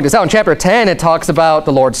just want to point this out. In chapter 10, it talks about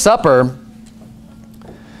the Lord's Supper.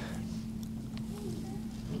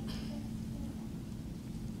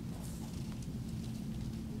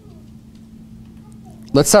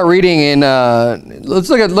 Let's start reading in, let's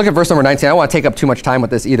look at verse number 19. I don't want to take up too much time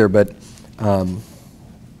with this either, but it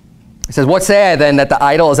says, what say I then, that the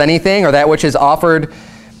idol is anything, or that which is offered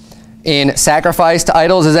in sacrifice to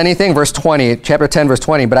idols is anything? Verse 20, chapter 10, verse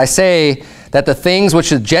 20. But I say that the things which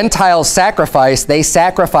the Gentiles sacrifice, they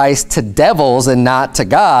sacrifice to devils and not to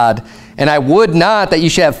God. And I would not that you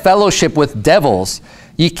should have fellowship with devils.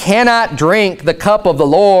 You cannot drink the cup of the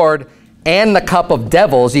Lord and the cup of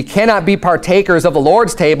devils. You cannot be partakers of the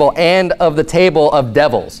Lord's table and of the table of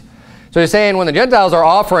devils. So he's saying when the Gentiles are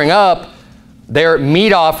offering up their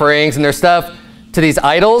meat offerings and their stuff to these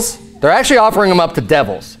idols, they're actually offering them up to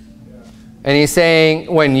devils. And he's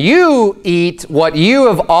saying when you eat what you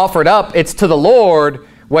have offered up, it's to the Lord.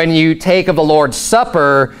 When you take of the Lord's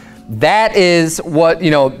Supper, that is what,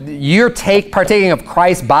 you're partaking of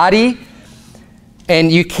Christ's body,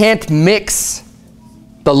 and you can't mix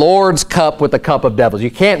the Lord's cup with the cup of devils.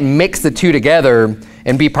 You can't mix the two together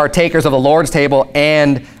and be partakers of the Lord's table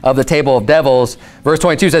and of the table of devils. Verse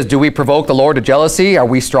 22 says, do we provoke the Lord to jealousy? Are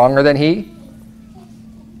we stronger than he?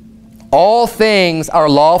 All things are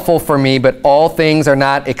lawful for me, but all things are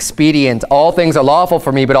not expedient. All things are lawful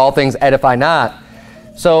for me, but all things edify not.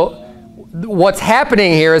 So what's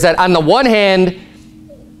happening here is that on the one hand,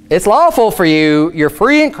 it's lawful for you. You're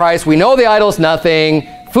free in Christ. We know the idol's nothing.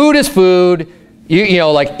 Food is food.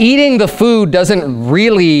 Like eating the food doesn't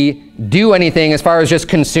really do anything as far as just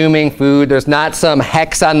consuming food. There's not some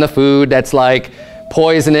hex on the food that's like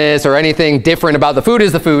poisonous or anything different about the food.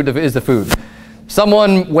 Is the food.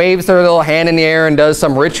 Someone waves their little hand in the air and does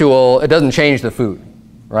some ritual, it doesn't change the food,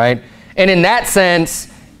 right? And in that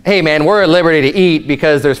sense, hey man, we're at liberty to eat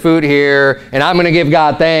because there's food here, and I'm going to give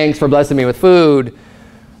God thanks for blessing me with food.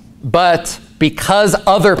 But because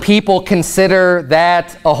other people consider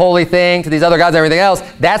that a holy thing to these other gods and everything else,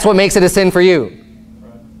 that's what makes it a sin for you.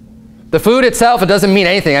 The food itself, it doesn't mean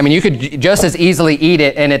anything. I mean, you could just as easily eat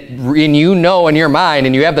it, and you know in your mind,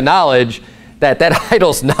 and you have the knowledge that that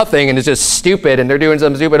idol's nothing and it's just stupid and they're doing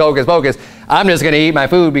some stupid hocus pocus. I'm just going to eat my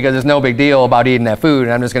food because there's no big deal about eating that food,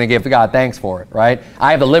 and I'm just going to give God thanks for it, right?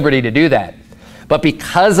 I have the liberty to do that. But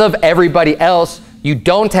because of everybody else, you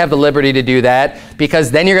don't have the liberty to do that,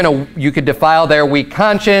 because then you could defile their weak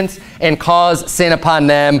conscience and cause sin upon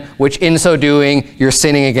them, which in so doing, you're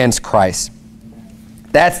sinning against Christ.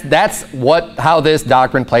 That's how this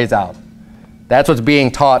doctrine plays out. That's what's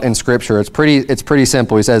being taught in Scripture. It's pretty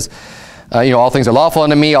simple. He says, all things are lawful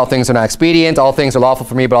unto me, all things are not expedient, all things are lawful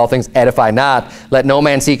for me, but all things edify not. Let no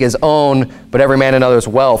man seek his own, but every man another's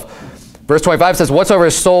wealth. Verse 25 says, whatsoever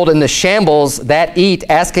is sold in the shambles, that eat,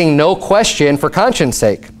 asking no question for conscience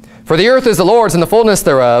sake. For the earth is the Lord's and the fullness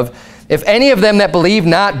thereof. If any of them that believe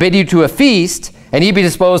not bid you to a feast, and ye be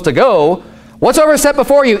disposed to go, whatsoever is set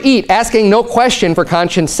before you, eat, asking no question for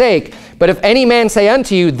conscience sake. But if any man say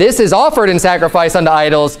unto you, this is offered in sacrifice unto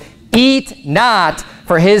idols, eat not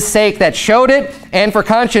for his sake that showed it, and for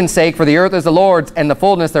conscience sake, for the earth is the Lord's and the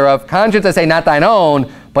fullness thereof. Conscience, I say, not thine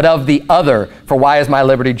own, but of the other. For why is my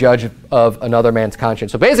liberty judged of another man's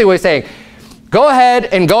conscience? So basically what he's saying, go ahead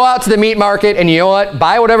and go out to the meat market, and you know what?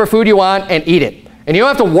 Buy whatever food you want and eat it. And you don't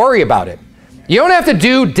have to worry about it. You don't have to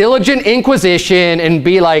do diligent inquisition and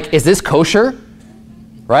be like, is this kosher?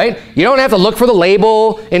 Right? You don't have to look for the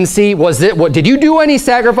label and see, did you do any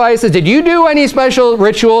sacrifices? Did you do any special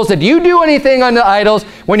rituals? Did you do anything on the idols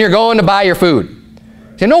when you're going to buy your food?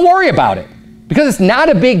 So don't worry about it, because it's not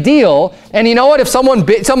a big deal. And you know what? If some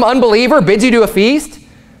unbeliever bids you to a feast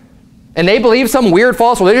and they believe some weird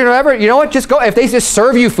false religion or whatever, you know what? Just go. If they just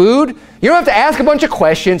serve you food, you don't have to ask a bunch of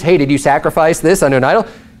questions. Hey, did you sacrifice this unto an idol?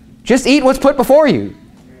 Just eat what's put before you.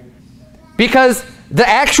 Because the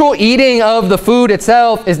actual eating of the food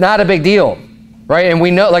itself is not a big deal, right? And we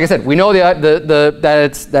know, like I said, we know that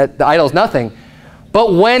the idol's nothing.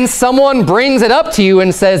 But when someone brings it up to you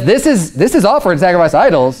and says, this is offered in sacrifice to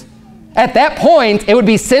idols, at that point, it would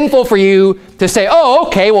be sinful for you to say, oh,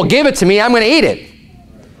 okay, well, give it to me, I'm going to eat it.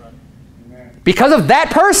 Because of that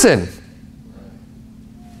person.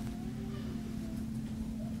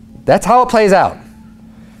 That's how it plays out.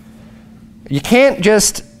 You can't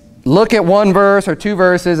just look at one verse or two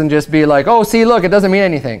verses and just be like, oh, see, look, it doesn't mean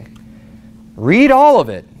anything. Read all of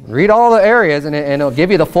it. Read all the areas, and it'll give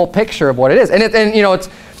you the full picture of what it is. And you know, it's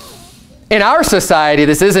in our society,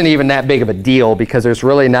 this isn't even that big of a deal because there's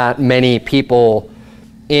really not many people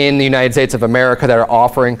in the United States of America that are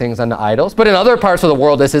offering things unto idols. But in other parts of the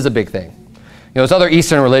world, this is a big thing. You know, there's other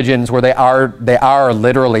Eastern religions where they are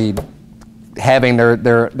literally having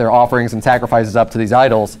their offerings and sacrifices up to these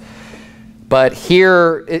idols. But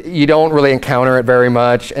here, you don't really encounter it very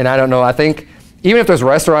much. And I don't know, I think even if there's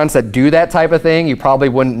restaurants that do that type of thing, you probably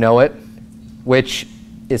wouldn't know it, which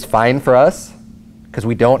is fine for us because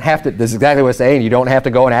we don't have to, this is exactly what it's saying, you don't have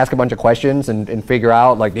to go and ask a bunch of questions and figure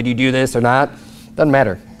out, like, did you do this or not? Doesn't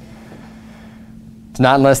matter. It's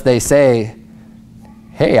not unless they say,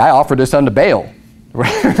 hey, I offered this unto Baal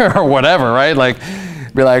or whatever, right? Like,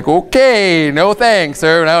 be like, okay, no thanks,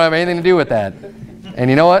 sir. I don't have anything to do with that. And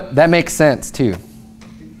you know what? That makes sense too.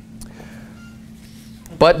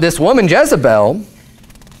 But this woman, Jezebel,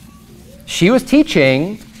 she was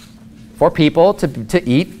teaching for people to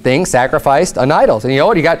eat things sacrificed on idols. And you know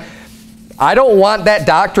what? I don't want that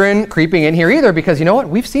doctrine creeping in here either because you know what?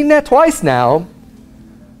 We've seen that twice now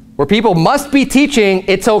where people must be teaching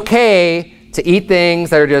it's okay to eat things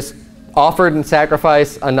that are just offered and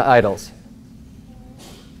sacrificed unto idols.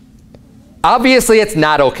 Obviously, it's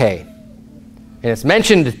not okay. And it's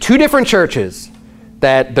mentioned to two different churches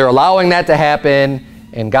that they're allowing that to happen,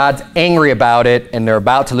 and God's angry about it, and they're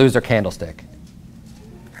about to lose their candlestick.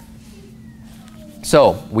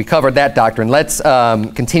 So we covered that doctrine. Let's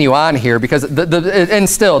continue on here because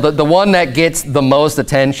the one that gets the most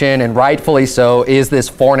attention, and rightfully so, is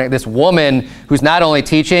this woman who's not only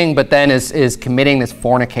teaching but then is committing this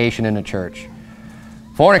fornication in the church.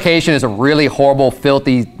 Fornication is a really horrible,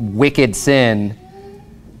 filthy, wicked sin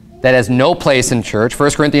that has no place in church.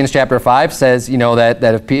 1 Corinthians chapter 5 says, you know, that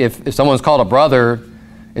if someone's called a brother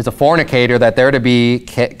is a fornicator, that they're to be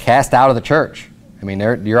cast out of the church. I mean,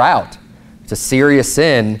 you're out. It's a serious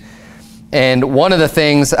sin. And one of the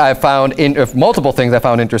things I found, multiple things I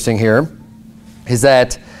found interesting here, is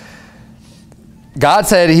that God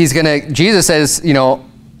said Jesus says, you know,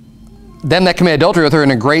 them that commit adultery with her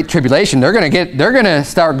in a great tribulation, they're going to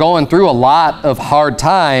start going through a lot of hard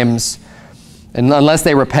times unless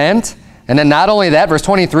they repent. And then not only that, verse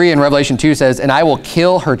 23 in Revelation 2 says, and I will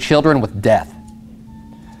kill her children with death.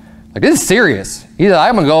 Like, this is serious. He said,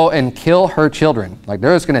 I'm going to go and kill her children. Like,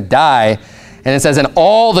 they're just going to die. And it says, and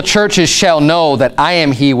all the churches shall know that I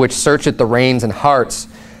am he which searcheth the reins and hearts,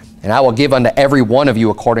 and I will give unto every one of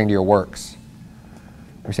you according to your works.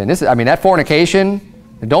 We're saying this is, I mean, that fornication,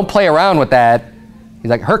 don't play around with that.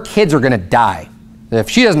 He's like, her kids are going to die. If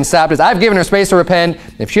she doesn't stop this, I've given her space to repent.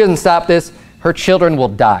 If she doesn't stop this, her children will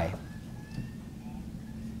die.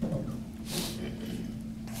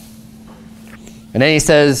 And then he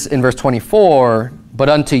says in verse 24, but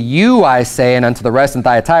unto you I say, and unto the rest in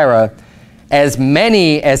Thyatira, as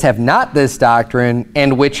many as have not this doctrine,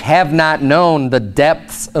 and which have not known the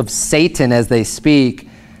depths of Satan as they speak,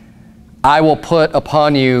 I will put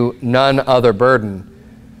upon you none other burden.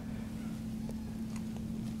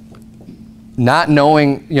 Not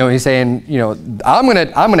knowing, you know, he's saying, you know, I'm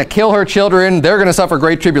gonna kill her children. They're gonna suffer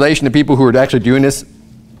great tribulation to people who are actually doing this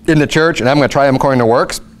in the church, and I'm gonna try them according to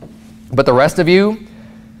works. But the rest of you,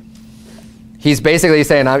 he's basically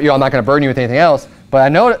saying, I'm not gonna burden you with anything else. But I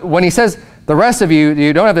know when he says, the rest of you,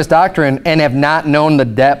 you don't have this doctrine and have not known the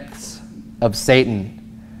depths of Satan.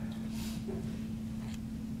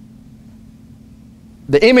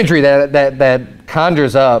 The imagery that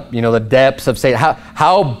conjures up, you know, the depths of Satan.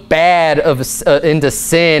 How bad into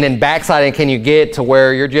sin and backsliding can you get to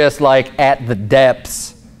where you're just like at the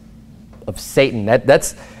depths of Satan?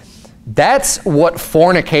 That's what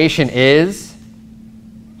fornication is.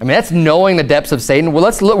 I mean, that's knowing the depths of Satan. Well,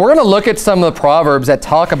 we're going to look at some of the Proverbs that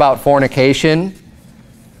talk about fornication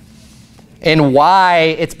and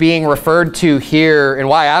why it's being referred to here, and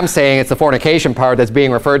why I'm saying it's the fornication part that's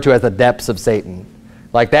being referred to as the depths of Satan.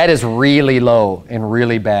 Like, that is really low and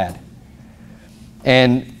really bad.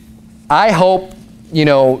 And I hope, you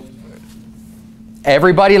know,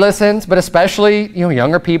 everybody listens, but especially, you know,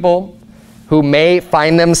 younger people who may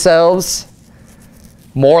find themselves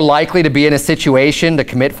more likely to be in a situation to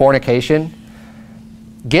commit fornication.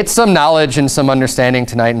 Get some knowledge and some understanding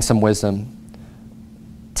tonight and some wisdom.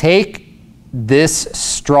 Take this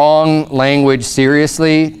strong language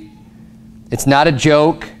seriously. It's not a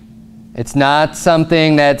joke. It's not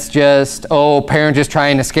something that's just, oh, parents just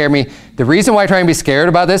trying to scare me. The reason why I'm trying to be scared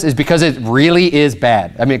about this is because it really is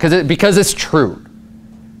bad. I mean, because it's true.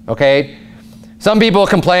 Okay? Some people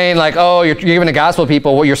complain like, oh, you're giving the gospel to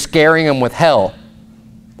people, well, you're scaring them with hell.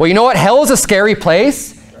 Well, you know what? Hell is a scary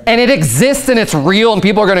place, and it exists, and it's real, and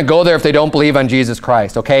people are going to go there if they don't believe on Jesus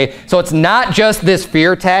Christ, okay? So it's not just this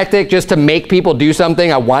fear tactic just to make people do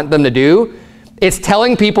something I want them to do. It's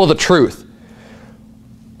telling people the truth.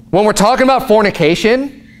 When we're talking about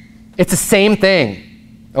fornication, it's the same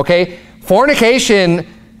thing, okay? Fornication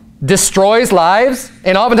destroys lives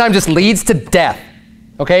and oftentimes just leads to death,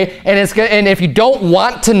 okay? And if you don't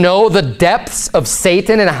want to know the depths of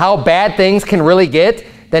Satan and how bad things can really get,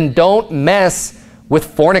 then don't mess with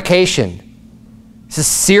fornication. It's a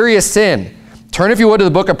serious sin. Turn, if you would, to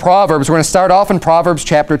the book of Proverbs. We're going to start off in Proverbs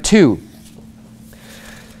chapter 2.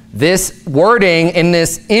 This wording in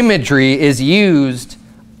this imagery is used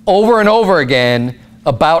over and over again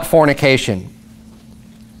about fornication.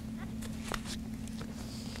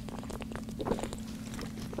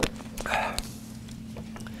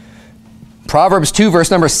 Proverbs 2,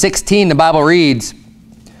 verse number 16, the Bible reads,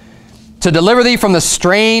 "To deliver thee from the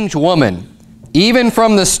strange woman, even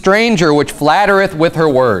from the stranger which flattereth with her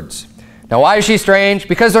words." Now, why is she strange?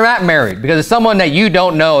 Because they're not married. Because it's someone that you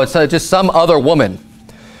don't know. It's just some other woman.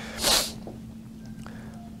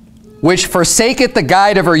 "Which forsaketh the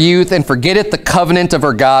guide of her youth, and forgetteth the covenant of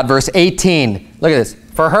her God." Verse 18. Look at this.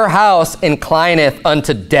 "For her house inclineth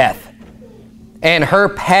unto death, and her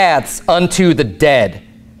paths unto the dead.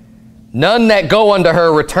 None that go unto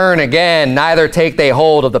her return again, neither take they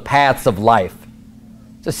hold of the paths of life."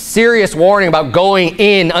 It's a serious warning about going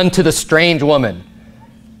in unto the strange woman.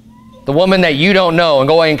 The woman that you don't know, and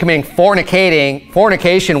going and committing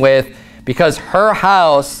fornication with, because her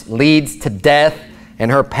house leads to death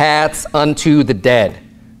and her paths unto the dead.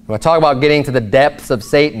 When I talk about getting to the depths of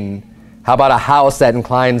Satan, how about a house that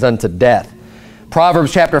inclines unto death?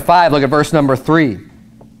 Proverbs chapter 5, look at verse number 3.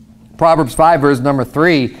 Proverbs 5, verse number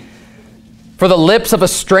 3. "For the lips of a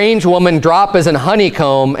strange woman drop as an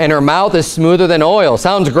honeycomb, and her mouth is smoother than oil."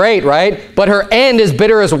 Sounds great, right? "But her end is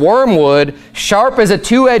bitter as wormwood, sharp as a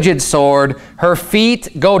two-edged sword. Her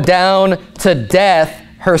feet go down to death.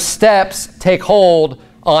 Her steps take hold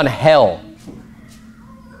on hell."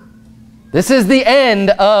 This is the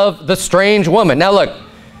end of the strange woman. Now look,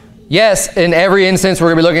 yes, in every instance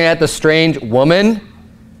we're going to be looking at the strange woman,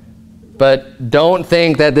 but don't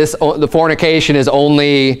think that the fornication is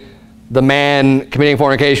only the man committing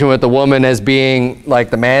fornication with the woman as being like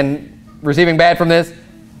the man receiving bad from this.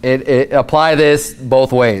 Apply this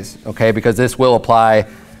both ways, okay? Because this will apply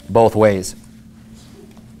both ways.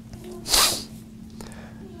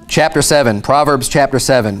 Chapter 7, Proverbs chapter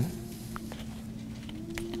 7.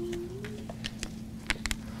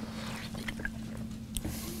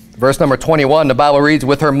 Verse number 21, the Bible reads,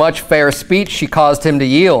 "With her much fair speech she caused him to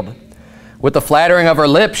yield. With the flattering of her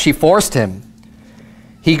lips she forced him.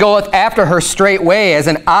 He goeth after her straightway, as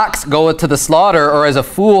an ox goeth to the slaughter, or as a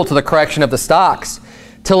fool to the correction of the stocks.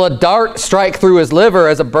 Till a dart strike through his liver,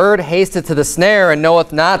 as a bird hasteth to the snare, and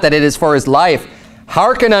knoweth not that it is for his life.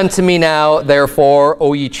 Hearken unto me now, therefore,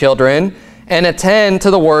 O ye children, and attend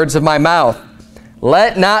to the words of my mouth.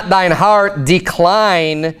 Let not thine heart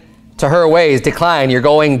decline to her ways." Decline, you're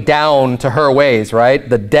going down to her ways, right?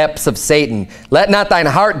 The depths of Satan. "Let not thine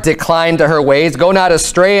heart decline to her ways. Go not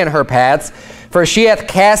astray in her paths. For she hath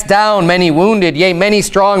cast down many wounded, yea, many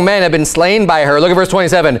strong men have been slain by her." Look at verse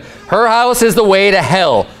 27. "Her house is the way to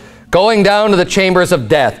hell, going down to the chambers of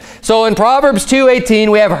death." So in Proverbs 2:18,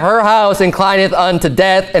 we have her house inclineth unto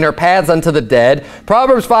death, and her paths unto the dead.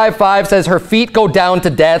 Proverbs 5:5 says her feet go down to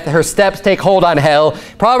death, her steps take hold on hell.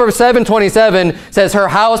 Proverbs 7:27 says her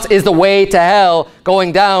house is the way to hell,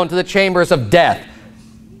 going down to the chambers of death.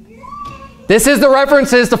 This is the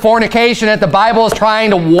references to fornication that the Bible is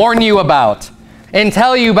trying to warn you about and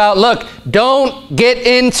tell you about. Look, don't get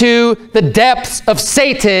into the depths of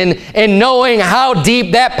Satan and knowing how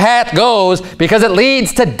deep that path goes, because it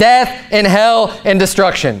leads to death and hell and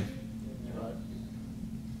destruction.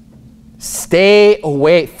 Stay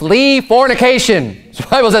away. Flee fornication. The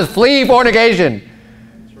Bible says flee fornication.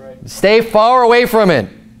 That's right. Stay far away from it.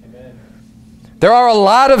 Amen. There are a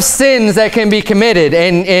lot of sins that can be committed,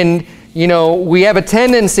 and you know, we have a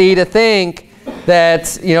tendency to think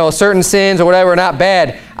that, you know, certain sins or whatever are not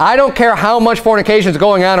bad. I don't care how much fornication is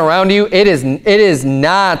going on around you. It is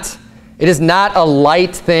not a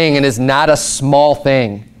light thing. It is not a small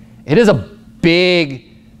thing. It is a big,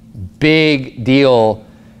 big deal.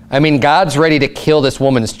 I mean, God's ready to kill this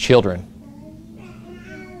woman's children.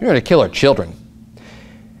 You're ready to kill her children.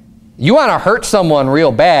 You want to hurt someone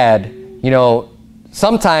real bad, you know,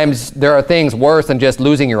 sometimes there are things worse than just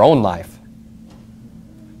losing your own life.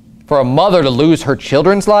 For a mother to lose her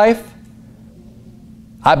children's life,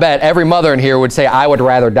 I bet every mother in here would say, I would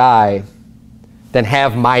rather die than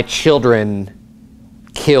have my children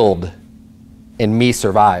killed and me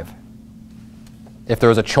survive, if there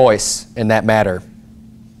was a choice in that matter.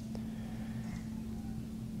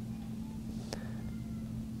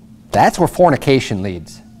 That's where fornication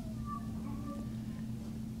leads.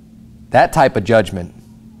 That type of judgment.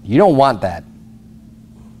 You don't want that.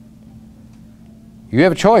 You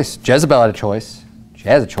have a choice. Jezebel had a choice. She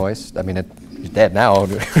has a choice. I mean, she's dead now.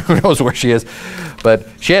 Who knows where she is? But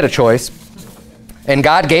she had a choice. And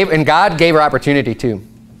God gave her opportunity to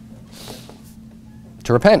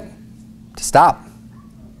repent, to stop,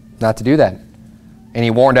 not to do that. And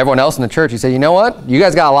he warned everyone else in the church. He said, you know what? You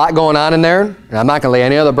guys got a lot going on in there, and I'm not going to lay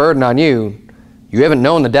any other burden on you. You haven't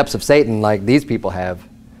known the depths of Satan like these people have.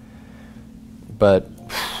 But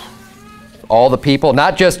all the people,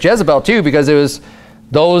 not just Jezebel too, because it was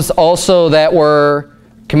those also that were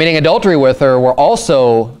committing adultery with her were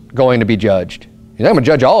also going to be judged. You're not going to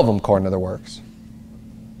judge all of them according to their works.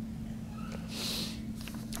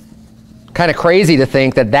 Kind of crazy to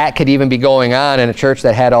think that that could even be going on in a church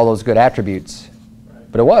that had all those good attributes.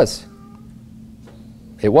 But it was.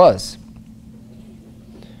 It was.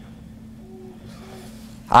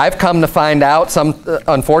 I've come to find out some,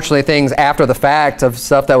 unfortunately, things after the fact of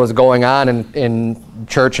stuff that was going on in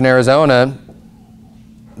church in Arizona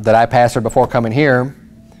that I pastored before coming here.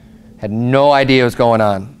 Had no idea what was going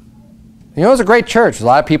on. You know, it was a great church. There's a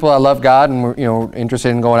lot of people that love God and were, you know, interested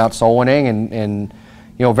in going out soul winning and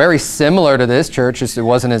you know, very similar to this church. Just it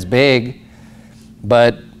wasn't as big,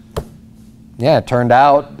 but yeah, it turned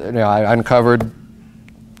out, you know, I uncovered,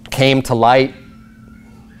 came to light,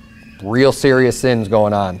 real serious sins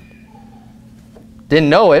going on.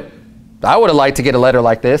 Didn't know it. I would have liked to get a letter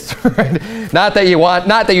like this. Right? Not that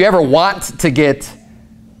you ever want to get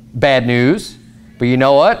bad news, but you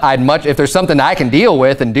know what? If there's something I can deal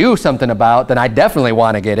with and do something about, then I definitely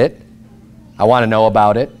want to get it. I want to know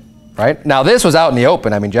about it. Right? Now this was out in the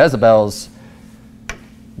open. I mean, Jezebel's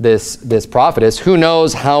this prophetess. Who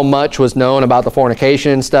knows how much was known about the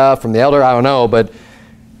fornication stuff from the elder? I don't know, but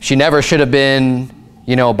she never should have been,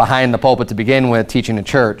 you know, behind the pulpit to begin with teaching the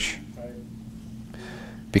church,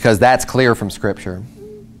 because that's clear from Scripture.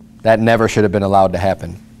 That never should have been allowed to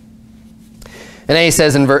happen. And then he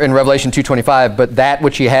says in Revelation 2:25, but that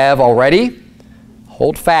which ye have already,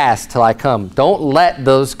 hold fast till I come. Don't let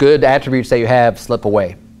those good attributes that you have slip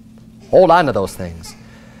away. Hold on to those things.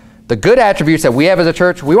 The good attributes that we have as a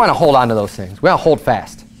church, we want to hold on to those things. We want to hold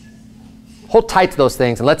fast. Hold tight to those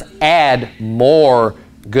things, and let's add more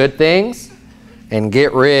good things and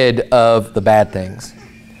get rid of the bad things.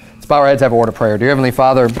 Let's bow our heads, have a word of prayer. Dear Heavenly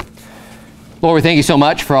Father, Lord, we thank you so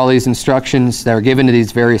much for all these instructions that are given to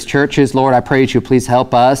these various churches. Lord, I pray that you please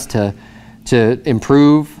help us to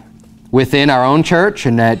improve within our own church,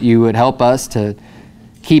 and that you would help us to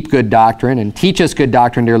keep good doctrine and teach us good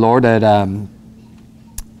doctrine, dear Lord, that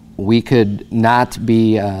we could not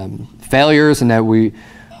be failures, and that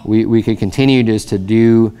we could continue just to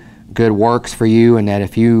do good works for you, and that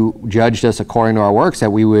if you judged us according to our works,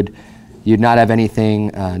 that you'd not have anything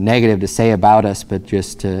negative to say about us, but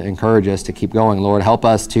just to encourage us to keep going. Lord, help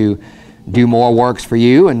us to do more works for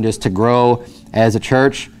you and just to grow as a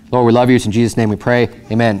church. Lord, we love you. It's in Jesus' name we pray.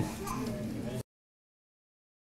 Amen.